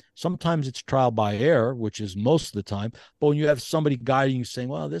 And sometimes it's trial by error, which is most of the time. But when you have somebody guiding you saying,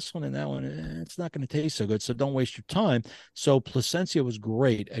 well, this one and that one, it's not going to taste so good, so don't waste your time. So Plasencia was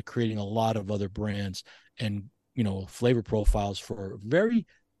great at creating a lot of other brands and, flavor profiles for very,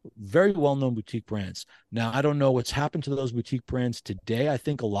 very well-known boutique brands. Now, I don't know what's happened to those boutique brands today. I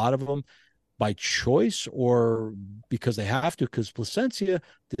think a lot of them by choice or because they have to, because Plasencia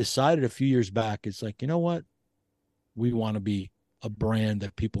decided a few years back, it's like, you know what? We want to be a brand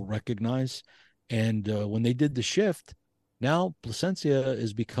that people recognize. And when they did the shift, now Plasencia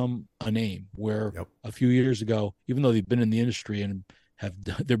has become a name where a few years ago, even though they've been in the industry and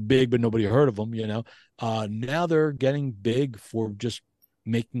they're big, but nobody heard of them, now they're getting big for just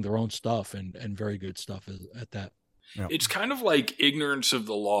making their own stuff and very good stuff at that. Yep. It's kind of like ignorance of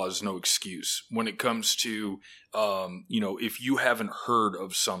the law is no excuse when it comes to, if you haven't heard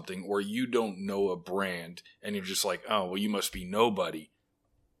of something or you don't know a brand and you're just like, oh, well, you must be nobody.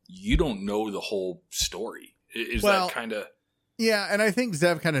 You don't know the whole story. Is that kind of... Yeah, and I think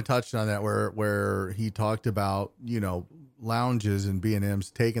Zev kind of touched on that where he talked about, lounges and B&M's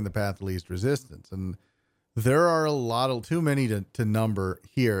taking the path of least resistance. And There are too many to number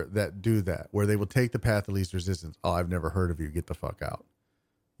here that do that, where they will take the path of least resistance. Oh, I've never heard of you. Get the fuck out.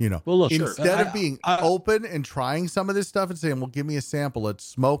 Well, look, instead of being open and trying some of this stuff and saying, well, give me a sample. Let's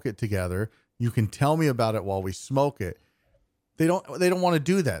smoke it together. You can tell me about it while we smoke it. They don't want to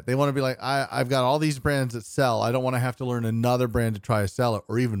do that. They want to be like, I've got all these brands that sell. I don't want to have to learn another brand to try to sell it,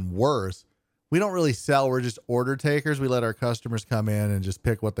 or even worse. We don't really sell. We're just order takers. We let our customers come in and just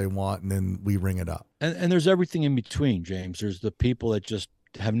pick what they want, and then we ring it up. And there's everything in between, James. There's the people that just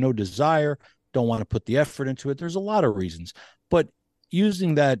have no desire, don't want to put the effort into it. There's a lot of reasons. But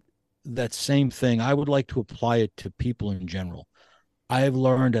using that same thing, I would like to apply it to people in general. I have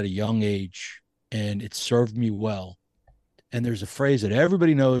learned at a young age, and it served me well. And there's a phrase that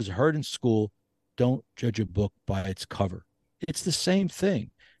everybody knows, heard in school: don't judge a book by its cover. It's the same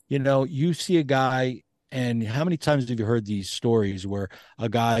thing. You see a guy, and how many times have you heard these stories where a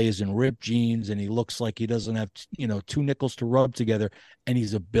guy is in ripped jeans and he looks like he doesn't have, two nickels to rub together, and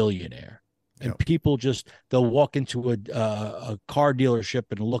he's a billionaire. And people they'll walk into a car dealership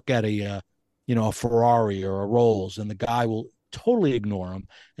and look at a Ferrari or a Rolls, and the guy will totally ignore him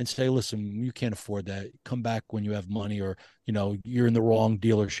and say, listen, you can't afford that. Come back when you have money, or, you're in the wrong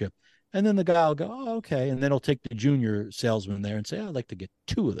dealership. And then the guy will go, oh, okay. And then he'll take the junior salesman there and say, I'd like to get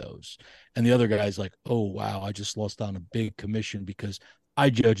 2 of those. And the other guy's like, oh, wow, I just lost on a big commission because I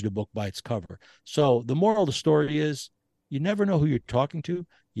judged a book by its cover. So the moral of the story is, you never know who you're talking to.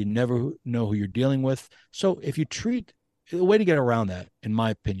 You never know who you're dealing with. So if you the way to get around that, in my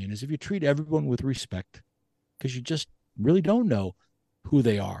opinion, is if you treat everyone with respect, because you just really don't know who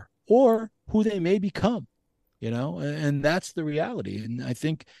they are or who they may become, and that's the reality. And I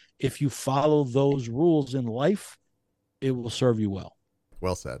think if you follow those rules in life, it will serve you well.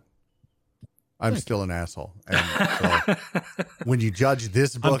 Well said. I'm still an asshole. And so when you judge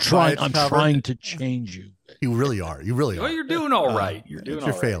this book, I'm trying to change you. You really are. You really are. Well, you're doing all right. You're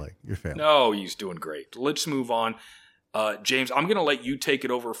failing. You're failing. No, he's doing great. Let's move on. James, I'm going to let you take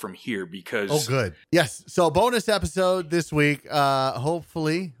it over from here because... Oh, good. Yes. So bonus episode this week.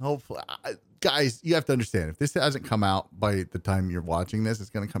 Hopefully, guys, you have to understand, if this hasn't come out by the time you're watching this, it's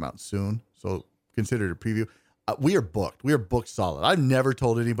going to come out soon. So consider it a preview. We are booked. We are booked solid. I've never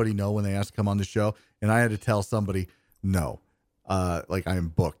told anybody no when they asked to come on the show, and I had to tell somebody no. I am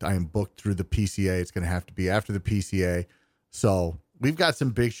booked. I am booked through the PCA. It's going to have to be after the PCA. So we've got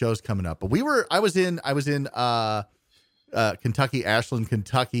some big shows coming up. But I was in Kentucky, Ashland,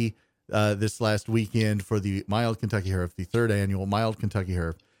 Kentucky, this last weekend for the My Old Kentucky Herf, the 3rd annual My Old Kentucky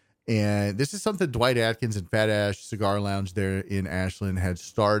Herf. And this is something Dwight Atkins and Fat Ash Cigar Lounge there in Ashland had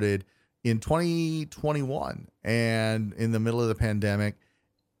started in 2021 and in the middle of the pandemic.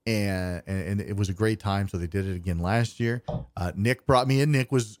 And it was a great time. So they did it again last year. Nick brought me in.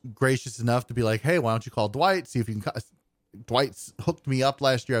 Nick was gracious enough to be like, hey, why don't you call Dwight? See if you can. Dwight hooked me up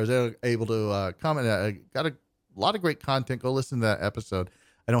last year. I was able to come, and I got a lot of great content. Go listen to that episode.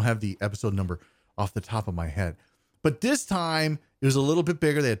 I don't have the episode number off the top of my head, but this time it was a little bit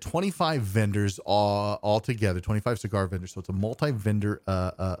bigger. They had 25 vendors all together, 25 cigar vendors. So it's a multi-vendor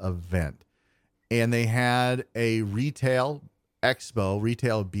event, and they had a retail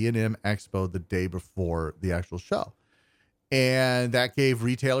B&M expo the day before the actual show. And that gave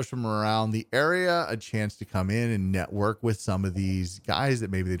retailers from around the area a chance to come in and network with some of these guys that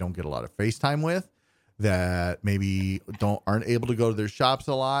maybe they don't get a lot of FaceTime with, that maybe aren't able to go to their shops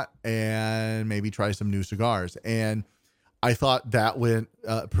a lot, and maybe try some new cigars. And I thought that went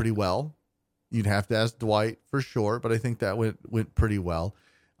pretty well. You'd have to ask Dwight for sure, but I think that went pretty well.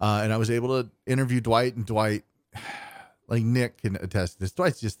 And I was able to interview Dwight, and Dwight, like Nick can attest to this,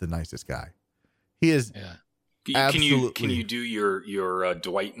 Dwight's just the nicest guy. He is. Yeah. Can you do your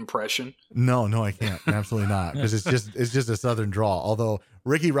Dwight impression? No, I can't. Absolutely not, because it's just a Southern drawl. Although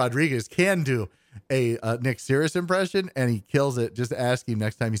Ricky Rodriguez can do a Nick Cirrus impression, and he kills it. Just ask him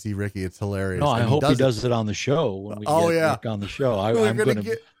next time you see Ricky; it's hilarious. No, I hope he does it on the show when we get Nick on the show.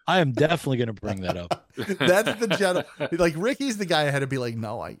 I am definitely going to bring that up. That's the general. Like, Ricky's the guy I had to be like,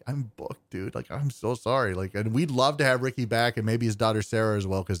 no, I'm booked, dude. Like, I'm so sorry. Like, and we'd love to have Ricky back, and maybe his daughter Sarah as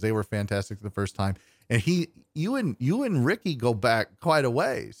well, because they were fantastic the first time. And you and Ricky go back quite a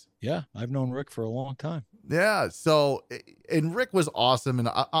ways. Yeah, I've known Rick for a long time. Yeah. So, and Rick was awesome, and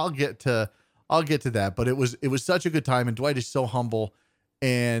I'll get to that. But it was such a good time, and Dwight is so humble,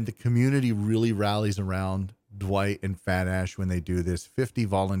 and the community really rallies around Dwight and Fat Ash when they do this. 50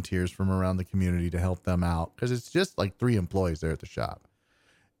 volunteers from around the community to help them out, because it's just like 3 employees there at the shop.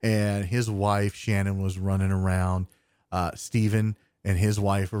 And his wife Shannon was running around. Steven and his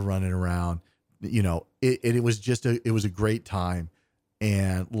wife were running around. You know, it was just it was a great time.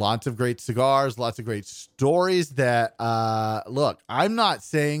 and lots of great cigars, lots of great stories that, look, I'm not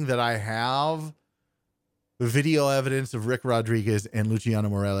saying that I have video evidence of Rick Rodriguez and Luciano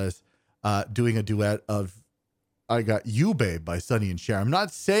Morales doing a duet of I Got You, Babe by Sonny and Cher. I'm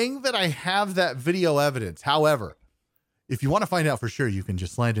not saying that I have that video evidence. However, if you want to find out for sure, you can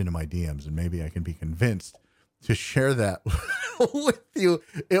just slide into my DMs and maybe I can be convinced to share that with you.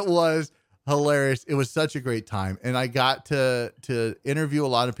 It was hilarious. It was such a great time. And I got to interview a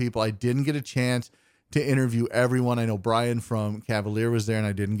lot of people. I didn't get a chance to interview everyone. I know Brian from Cavalier was there and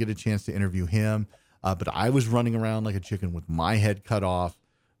I didn't get a chance to interview him. But I was running around like a chicken with my head cut off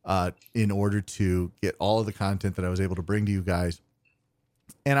in order to get all of the content that I was able to bring to you guys.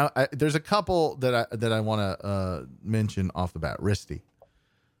 And there's a couple that I want to mention off the bat. Risty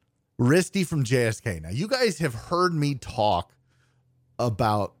from JSK. Now, you guys have heard me talk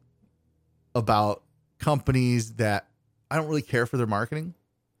about companies that I don't really care for their marketing,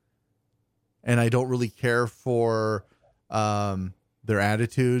 and I don't really care for their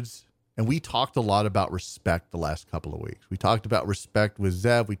attitudes. And we talked a lot about respect the last couple of weeks. We talked about respect with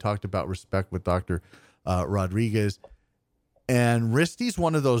Zev. We talked about respect with Dr. Rodriguez. And Risty's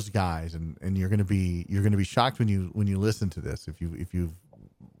one of those guys, and you're gonna be shocked when you listen to this. If you've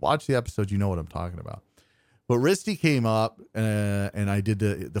watched the episode, you know what I'm talking about. But Risty came up, and I did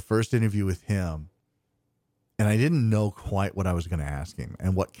the first interview with him, and I didn't know quite what I was going to ask him.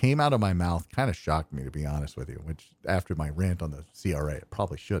 And what came out of my mouth kind of shocked me, to be honest with you. Which after my rant on the CRA, it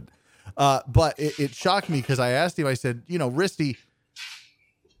probably should. But it shocked me because I asked him. I said, Risty,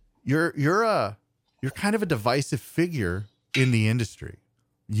 you're kind of a divisive figure in the industry.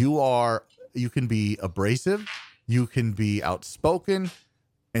 You can be abrasive, you can be outspoken,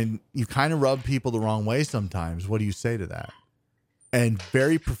 and you kind of rub people the wrong way sometimes. What do you say to that? And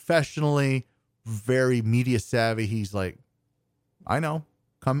very professionally, very media savvy, he's like, I know,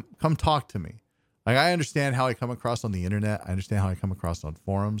 come talk to me. Like, I understand how I come across on the internet. I understand how I come across on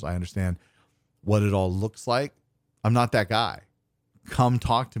forums. I understand what it all looks like. I'm not that guy. Come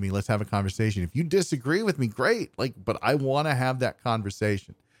talk to me. Let's have a conversation. If you disagree with me, great. But I want to have that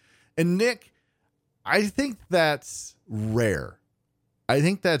conversation. And Nick, I think that's rare. I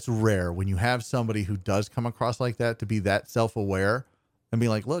think that's rare when you have somebody who does come across like that to be that self-aware and be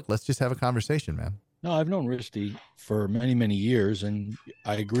like, look, let's just have a conversation, man. No, I've known Risty for many, many years, and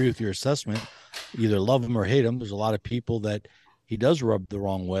I agree with your assessment. Either love him or hate him. There's a lot of people that he does rub the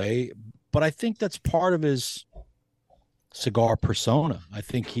wrong way, but I think that's part of his cigar persona. I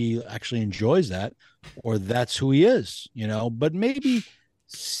think he actually enjoys that, or that's who he is, but maybe,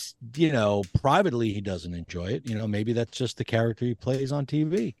 privately he doesn't enjoy it. Maybe that's just the character he plays on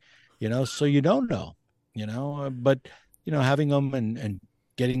TV, so you don't know, but, having him and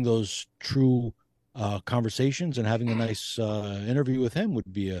getting those true conversations and having a nice interview with him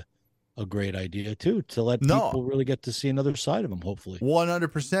would be a great idea too, to let people really get to see another side of him, hopefully.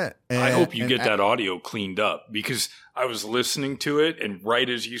 100%. I hope you get that audio cleaned up, because I was listening to it, and right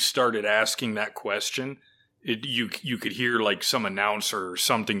as you started asking that question, you could hear like some announcer or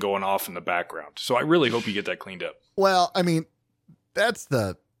something going off in the background. So I really hope you get that cleaned up. Well, I mean, that's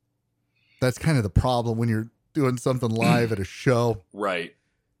kind of the problem when you're doing something live at a show. Right.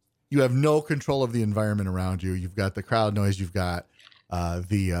 You have no control of the environment around you. You've got the crowd noise. You've got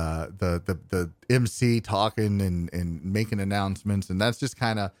the MC talking and making announcements, and that's just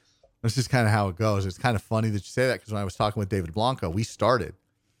kind of how it goes. It's kind of funny that you say that, because when I was talking with David Blanco, we started,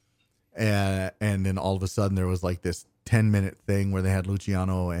 and then all of a sudden there was like this 10-minute thing where they had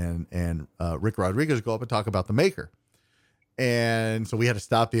Luciano and Rick Rodriguez go up and talk about the maker, and so we had to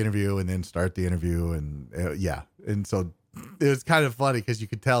stop the interview and then start the interview, and and so it was kind of funny because you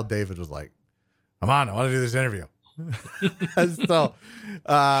could tell David was like, "Come on, I want to do this interview." So,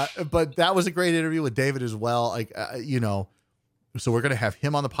 but that was a great interview with David as well. So we're going to have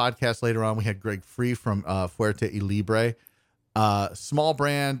him on the podcast later on. We had Greg Free from Fuerte y Libre, small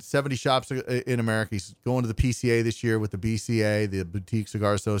brand, 70 shops in America. He's going to the PCA this year with the BCA, the Boutique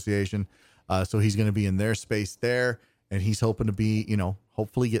Cigar Association. So he's going to be in their space there, and he's hoping to be,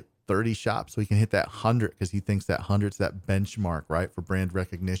 hopefully get 30 shops so he can hit that 100, because he thinks that 100's that benchmark, right, for brand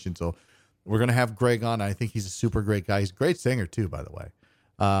recognition. So we're going to have Greg on. I think he's a super great guy. He's a great singer too, by the way.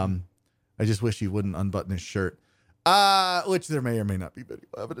 I just wish he wouldn't unbutton his shirt, which there may or may not be video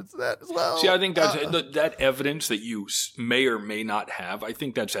evidence of that as well. See, I think that's that evidence that you may or may not have. I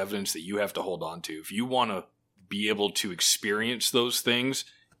think that's evidence that you have to hold on to. If you want to be able to experience those things,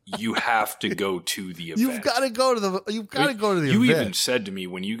 you have to go to the event. You've got to go to the event. You even said to me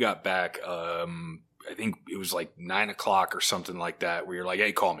when you got back, I think it was like 9:00 or something like that, where you're like,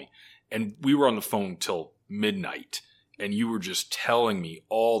 "Hey, call me." And we were on the phone till midnight. and you were just telling me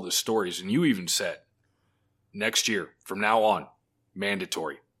all the stories. And you even said, next year, from now on,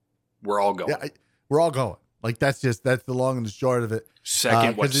 mandatory. We're all going. Yeah, we're all going. Like, that's the long and the short of it.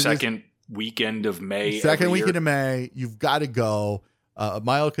 Second weekend of May. Second weekend of May, you've got to go.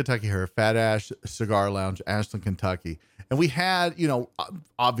 My Old Kentucky Herf, Fat Ash Cigar Lounge, Ashland, Kentucky. And we had,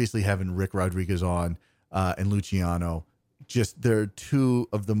 obviously having Rick Rodriguez on and Luciano. Just, they're two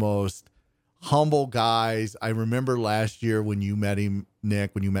of the most humble guys. I remember last year when you met him,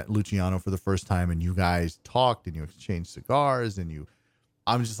 Nick, when you met Luciano for the first time and you guys talked and you exchanged cigars and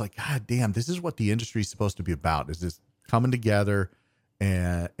I'm just like, God damn, this is what the industry is supposed to be about, is this coming together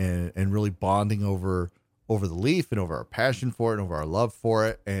and really bonding over the leaf and over our passion for it and over our love for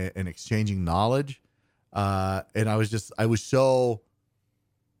it and exchanging knowledge. And I was so,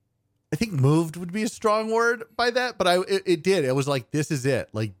 I think moved would be a strong word by that, but it did. It was like, this is it.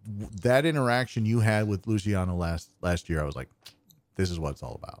 Like that interaction you had with Luciano last year, I was like, this is what it's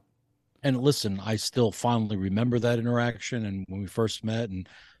all about. And listen, I still fondly remember that interaction and when we first met, and,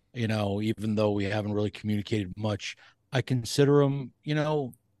 even though we haven't really communicated much, I consider him,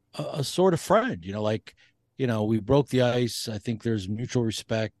 a sort of friend, we broke the ice. I think there's mutual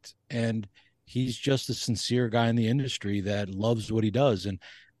respect, and he's just a sincere guy in the industry that loves what he does. And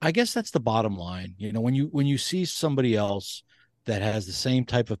I guess that's the bottom line. When you see somebody else that has the same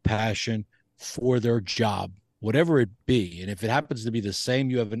type of passion for their job, whatever it be, and if it happens to be the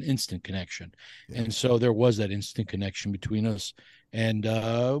same, you have an instant connection. Yeah. And so there was that instant connection between us and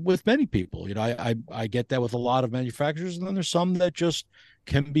with many people. I get that with a lot of manufacturers, and then there's some that just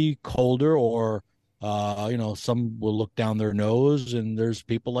can be colder or some will look down their nose, and there's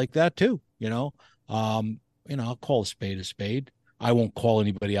people like that too. I'll call a spade a spade. I won't call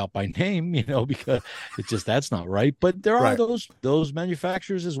anybody out by name, because it's just, that's not right. But there are those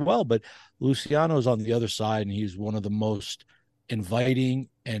manufacturers as well. But Luciano's on the other side, and he's one of the most inviting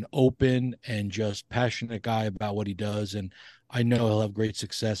and open and just passionate guy about what he does. And I know he'll have great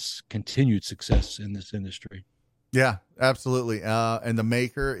success, continued success in this industry. Yeah, absolutely. And the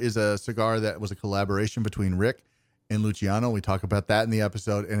Maker is a cigar that was a collaboration between Rick and Luciano. We talk about that in the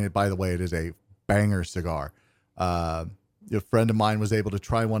episode. And by the way, it is a banger cigar. A friend of mine was able to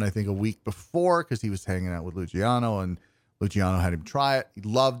try one, I think, a week before because he was hanging out with Luciano, and Luciano had him try it. He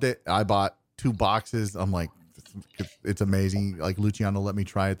loved it. I bought 2 boxes. I'm like, it's amazing. Like, Luciano let me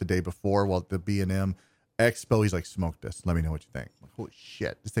try it the day before while at the B&M Expo. He's like, smoke this. Let me know what you think. I'm like, holy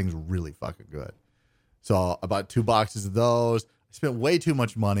shit, this thing's really fucking good. So I bought 2 boxes of those. I spent way too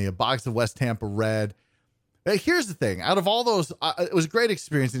much money. A box of West Tampa Red. Hey, here's the thing. Out of all those, it was a great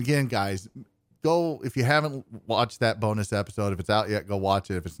experience. And again, guys, go, if you haven't watched that bonus episode, if it's out yet, go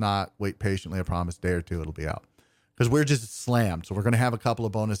watch it. If it's not, wait patiently. I promise, day or two, it'll be out. Because we're just slammed. So we're going to have a couple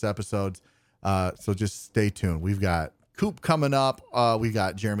of bonus episodes. So just stay tuned. We've got Coop coming up. We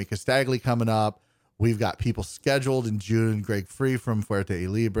got Jeremy Castagli coming up. We've got people scheduled in June. Greg Free from Fuerte y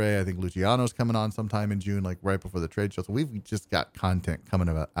Libre. I think Luciano's coming on sometime in June, like right before the trade show. So we've just got content coming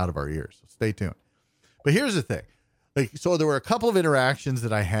out of our ears. So stay tuned. But here's the thing. So there were a couple of interactions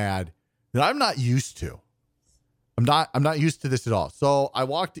that I had that I'm not used to. I'm not used to this at all. So I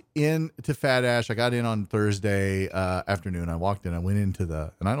walked in to Fat Ash. I got in on Thursday afternoon. I walked in. I went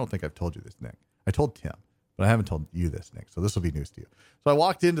into and I don't think I've told you this, Nick. I told Tim, but I haven't told you this, Nick. So this will be news to you. So I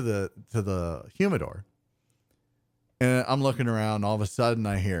walked into the humidor, and I'm looking around. All of a sudden,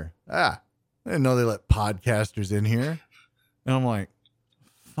 I hear, I didn't know they let podcasters in here. And I'm like,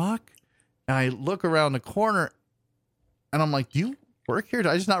 fuck. And I look around the corner, and I'm like, do you work here? Did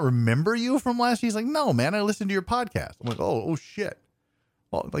I just not remember you from last year? He's like, no, man, I listened to your podcast. I'm like, oh shit.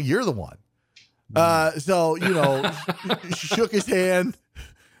 Well, like, you're the one. So, shook his hand,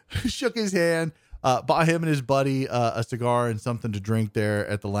 bought him and his buddy a cigar and something to drink there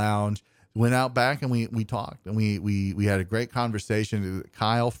at the lounge. Went out back and we talked, and we had a great conversation.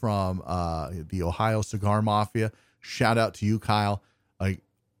 Kyle from the Ohio Cigar Mafia. Shout out to you, Kyle. Like,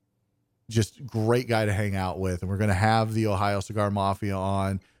 just great guy to hang out with. And we're going to have the Ohio Cigar Mafia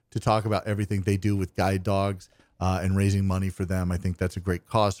on to talk about everything they do with guide dogs and raising money for them. I think that's a great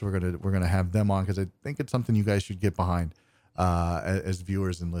cause. So we're going to have them on because I think it's something you guys should get behind as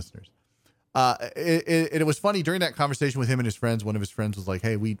viewers and listeners. It was funny during that conversation with him and his friends. One of his friends was like,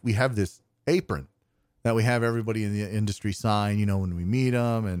 hey, we have this apron that we have everybody in the industry sign, when we meet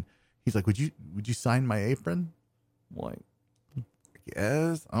them. And he's like, would you sign my apron? I'm like, I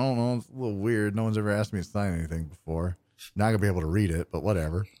guess. I don't know. It's a little weird. No one's ever asked me to sign anything before. Not gonna be able to read it, but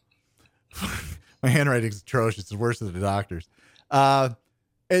whatever. My handwriting's atrocious. It's worse than the doctor's. And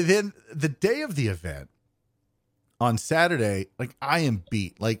then the day of the event on Saturday, like, I am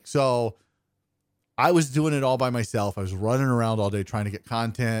beat. Like, so I was doing it all by myself. I was running around all day trying to get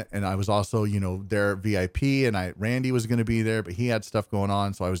content. And I was also, there VIP, and Randy was going to be there, but he had stuff going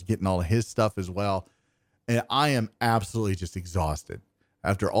on. So I was getting all of his stuff as well. And I am absolutely just exhausted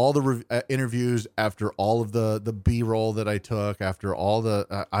after all the interviews, after all of the B-roll that I took, after all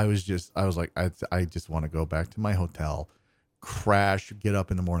I was like, I just want to go back to my hotel, crash, get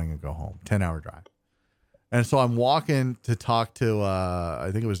up in the morning and go home. 10-hour drive. And so I'm walking to talk to, I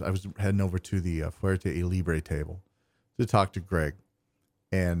was heading over to the Fuerte y Libre table to talk to Greg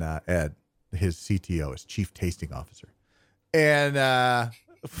and Ed, his CTO, his chief tasting officer. And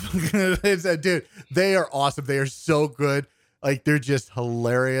dude, they are awesome. They are so good. Like, they're just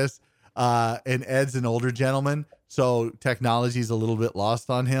hilarious. And Ed's an older gentleman, so technology's a little bit lost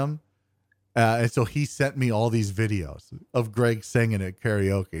on him. And so he sent me all these videos of Greg singing at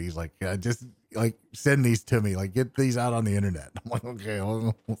karaoke. He's like, just like send these to me, like get these out on the internet. I'm like, okay,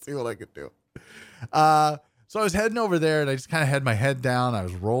 we'll see what I can do. So I was heading over there, and I just kind of had my head down. I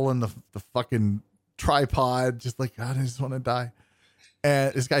was rolling the fucking tripod, just like, God, I just want to die.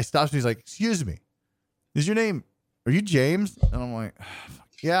 And this guy stops me. He's like, excuse me, are you James? And I'm like,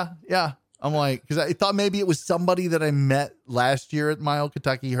 yeah. I'm like, because I thought maybe it was somebody that I met last year at My Old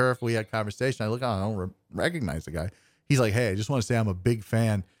Kentucky Herf. We had conversation. I look on, I don't recognize the guy. He's like, hey, I just want to say I'm a big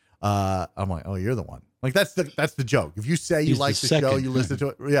fan. I'm like, oh, you're the one. Like, that's the joke. If you say you like the show, you listen to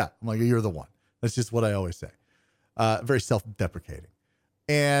it. Yeah. I'm like, you're the one. That's just what I always say. Very self-deprecating.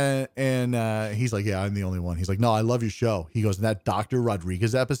 And he's like, yeah, I'm the only one. He's like, no, I love your show. He goes, that Dr.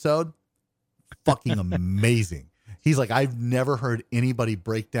 Rodriguez episode, fucking amazing. He's like, I've never heard anybody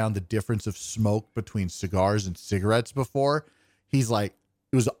break down the difference of smoke between cigars and cigarettes before. He's like,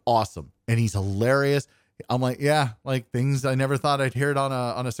 it was awesome. And he's hilarious. I'm like, yeah, like things I never thought I'd hear it on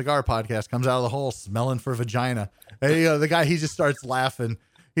a cigar podcast. Comes out of the hole smelling for vagina. And the guy, he just starts laughing.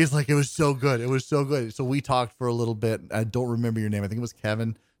 He's like, it was so good. It was so good. So we talked for a little bit. I don't remember your name. I think it was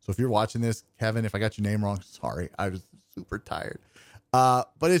Kevin. So if you're watching this, Kevin, if I got your name wrong, sorry. I was super tired.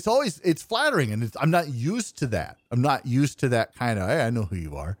 But it's flattering, and I'm not used to that. I'm not used to that kind of, hey, I know who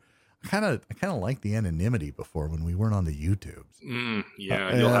you are. I kind of like the anonymity before when we weren't on the YouTubes.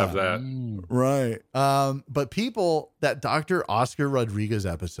 You'll have that. Right. But people, that Dr. Oscar Rodriguez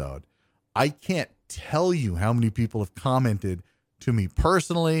episode, I can't tell you how many people have commented to me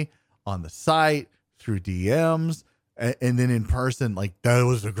personally on the site, through DMs, and then in person, like, that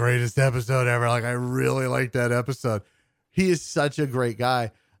was the greatest episode ever. Like, I really liked that episode. He is such a great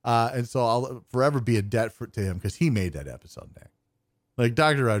guy. And so I'll forever be a debt to him because he made that episode, Nick. Like,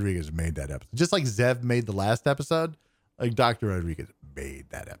 Dr. Rodriguez made that episode. Just like Zev made the last episode, like Dr. Rodriguez made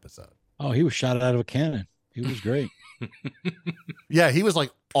that episode. Oh, he was shot out of a cannon. He was great. Yeah, he was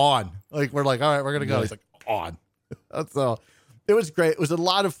like on. Like, we're like, all right, we're going to go. Yeah. He's like on. So it was great. It was a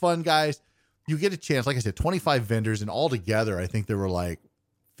lot of fun, guys. You get a chance. Like I said, 25 vendors, and all together, I think there were like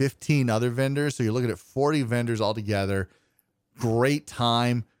 15 other vendors. So you're looking at 40 vendors all together. Great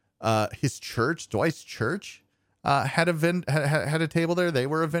time. His church, Dwight's church, had a table there. They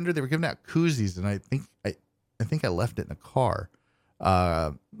were a vendor. They were giving out koozies, and I think I left it in the car.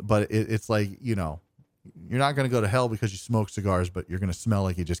 But it's like, you're not going to go to hell because you smoke cigars, but you're going to smell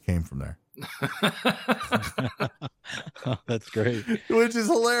like you just came from there. Oh, that's great. Which is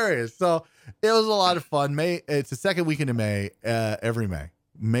hilarious. So it was a lot of fun. It's the second weekend of May, every May.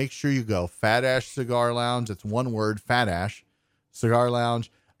 Make sure you go. Fat Ash Cigar Lounge. It's one word, Fat Ash Cigar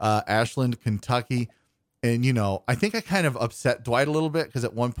Lounge, Ashland, Kentucky. And, I think I kind of upset Dwight a little bit because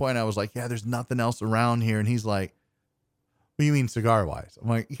at one point I was like, yeah, there's nothing else around here. And he's like, what do you mean cigar wise? I'm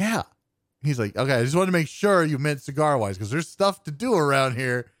like, yeah. He's like, okay, I just wanted to make sure you meant cigar wise because there's stuff to do around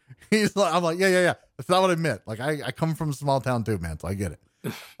here. I'm like, yeah. That's not what I meant. Like, I come from a small town too, man. So I get it.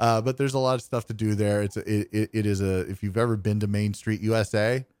 But there's a lot of stuff to do there. It is if you've ever been to Main Street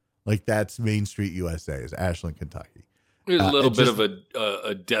USA, like that's Main Street USA is Ashland, Kentucky. There's a little bit of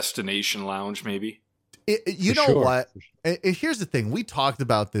a destination lounge, maybe. What? Here's the thing. We talked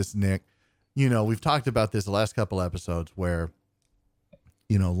about this, Nick. We've talked about this the last couple episodes where,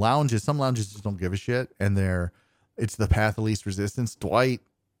 some lounges just don't give a shit. And it's the path of least resistance. Dwight,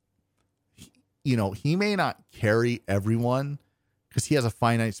 he may not carry everyone because he has a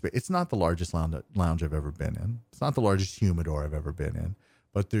finite space. It's not the largest lounge I've ever been in. It's not the largest humidor I've ever been in.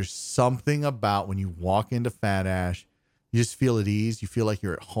 But there's something about when you walk into Fat Ash, you just feel at ease. You feel like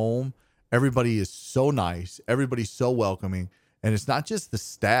you're at home. Everybody is so nice. Everybody's so welcoming. And it's not just the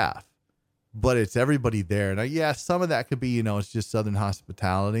staff, but it's everybody there. And some of that could be, it's just Southern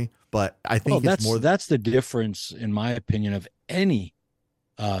hospitality. But I think that's the difference, in my opinion, of any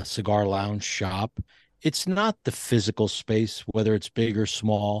cigar lounge shop. It's not the physical space, whether it's big or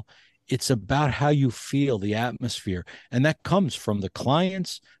small. it's about how you feel, the atmosphere. And that comes from the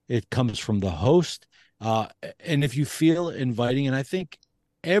clients. It comes from the host. And if you feel inviting, and I think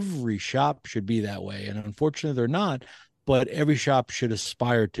every shop should be that way. And unfortunately, they're not, but every shop should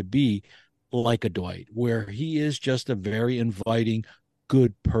aspire to be like a Dwight, where he is just a very inviting,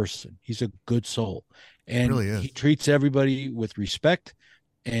 good person. He's a good soul. And Really he treats everybody with respect.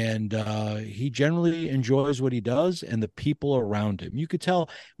 And he generally enjoys what he does and the people around him. You could tell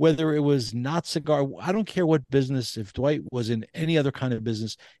whether it was not cigar. I don't care what business. If Dwight was in any other kind of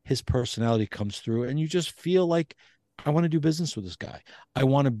business, his personality comes through, and you just feel like, I want to do business with this guy. I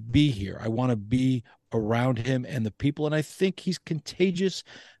want to be here. I want to be around him and the people. And I think he's contagious,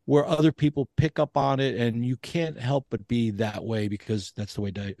 where other people pick up on it, and you can't help but be that way, because that's the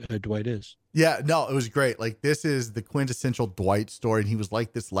way Dwight is. Yeah, no, it was great. Like, this is the quintessential Dwight story, and he was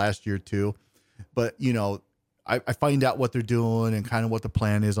like this last year too. But, you know, I find out what they're doing and kind of what the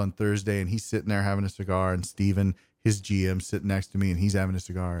plan is on Thursday, and he's sitting there having a cigar, and Steven, his GM, sitting next to me, and he's having a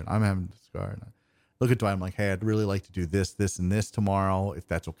cigar, and I'm having a cigar. And I look at Dwight, I'm like, hey, I'd really like to do this, this, and this tomorrow, if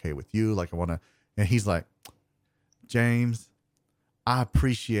that's okay with you. Like, I want to, and he's like, James, I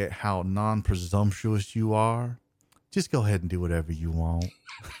appreciate how non-presumptuous you are. Just go ahead and do whatever you want.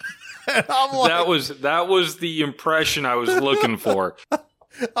 And I'm like, that was the impression I was looking for.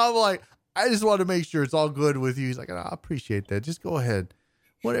 I'm like, I just want to make sure it's all good with you. He's like, I appreciate that. Just go ahead.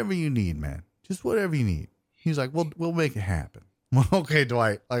 Whatever you need, man. Just whatever you need. He's like, we'll make it happen. Okay,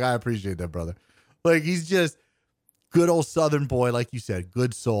 Dwight. Like, I appreciate that, brother. Like, he's just good old Southern boy. Like you said,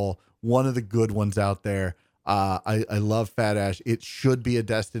 good soul. One of the good ones out there. I love Fat Ash. It should be a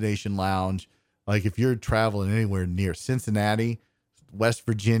destination lounge. Like, if you're traveling anywhere near Cincinnati, West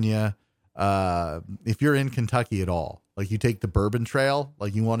Virginia, if you're in Kentucky at all, like, you take the Bourbon Trail,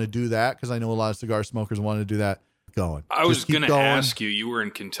 like, you want to do that, because I know a lot of cigar smokers want to do that. Going. I was going to ask you were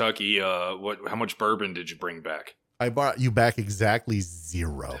in Kentucky. How much bourbon did you bring back? I brought you back exactly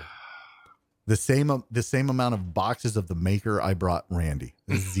 0. The same amount of boxes of the maker I brought Randy.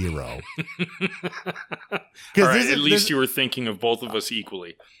 0. All right, at least you were thinking of both of us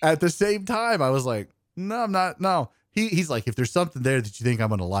equally. At the same time, I was like, no, I'm not. No. He's like, if there's something there that you think I'm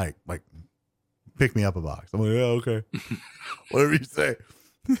going to like, pick me up a box. I'm like, yeah, okay. Whatever you say.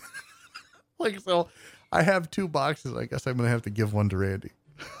 Like, so I have 2 boxes. I guess I'm going to have to give one to Randy.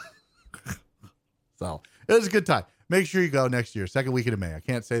 So it was a good time. Make sure you go next year, second weekend of May. I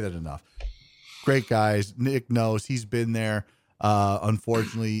can't say that enough. Great guys. Nick knows, he's been there.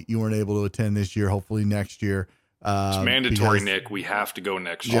 Unfortunately, you weren't able to attend this year. Hopefully next year. It's mandatory, Nick. We have to go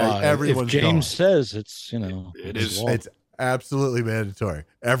next year. Everyone's if James going. says it's, it is. It's absolutely mandatory.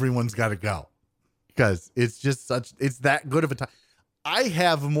 Everyone's got to go, because it's just it's that good of a time. I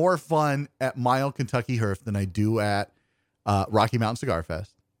have more fun at My Old Kentucky Herf than I do at Rocky Mountain Cigar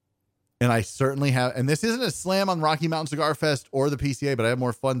Fest. And I certainly have, and this isn't a slam on Rocky Mountain Cigar Fest or the PCA, but I have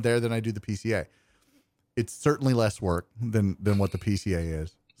more fun there than I do the PCA. It's certainly less work than what the PCA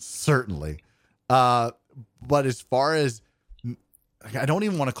is. Certainly. But as far as, I don't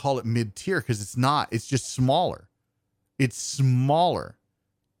even want to call it mid-tier, because it's not. It's just smaller. It's smaller.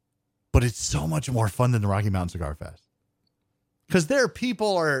 But it's so much more fun than the Rocky Mountain Cigar Fest. Because there,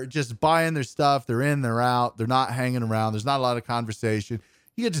 people are just buying their stuff. They're in, they're out. They're not hanging around. There's not a lot of conversation.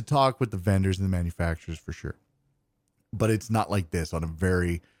 You get to talk with the vendors and the manufacturers for sure. But it's not like this on a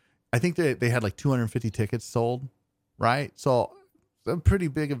very, I think they had like 250 tickets sold, right? So it's a pretty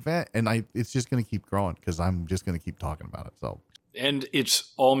big event, and it's just going to keep growing, because I'm just going to keep talking about it. So, and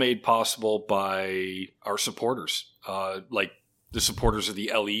it's all made possible by our supporters, like the supporters of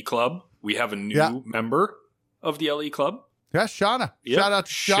the LE Club. We have a new member of the LE Club. Yeah, Shauna. Yep. Shout out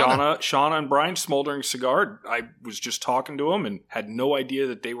to Shauna. Shauna and Brian, Smoldering Cigar. I was just talking to them and had no idea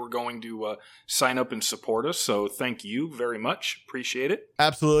that they were going to sign up and support us. So thank you very much. Appreciate it.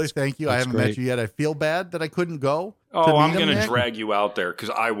 Absolutely. Thank you. I haven't met you yet. I feel bad that I couldn't go. Oh, I'm going to drag you out there, because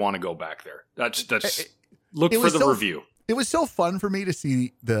I want to go back there. That's look for the review. It was so fun for me to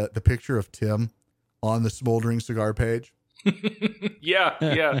see the picture of Tim on the Smoldering Cigar page.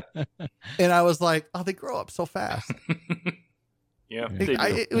 Yeah. And I was like, oh, they grow up so fast. Yeah.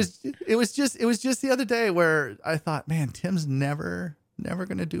 It was just the other day where I thought, man, Tim's never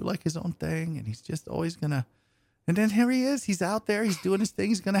going to do like his own thing. And he's just always going to, and then here he is, he's out there, he's doing his thing.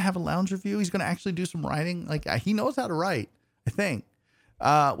 He's going to have a lounge review. He's going to actually do some writing. Like, he knows how to write, I think.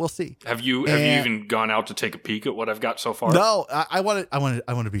 We'll see. Have you even gone out to take a peek at what I've got so far? No, I want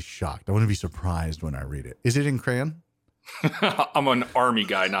to be shocked. I want to be surprised when I read it. Is it in crayon? I'm an Army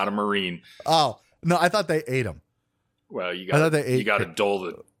guy, not a Marine. Oh, no, I thought they ate them. Well, you got to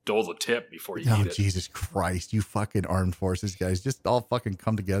dole dole the tip before you Oh, eat it. Jesus Christ. You fucking armed forces guys. Just all fucking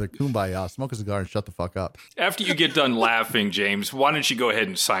come together. Kumbaya. Smoke a cigar and shut the fuck up. After you get done laughing, James, why don't you go ahead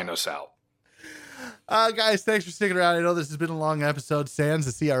and sign us out? Guys, thanks for sticking around. I know this has been a long episode. Sans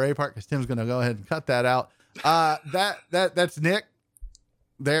the CRA part, because Tim's going to go ahead and cut that out. That's Nick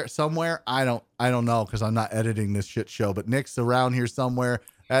there somewhere. I don't know, because I'm not editing this shit show, but Nick's around here somewhere.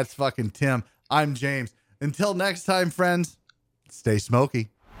 That's fucking Tim. I'm James. Until next time, friends, stay smoky.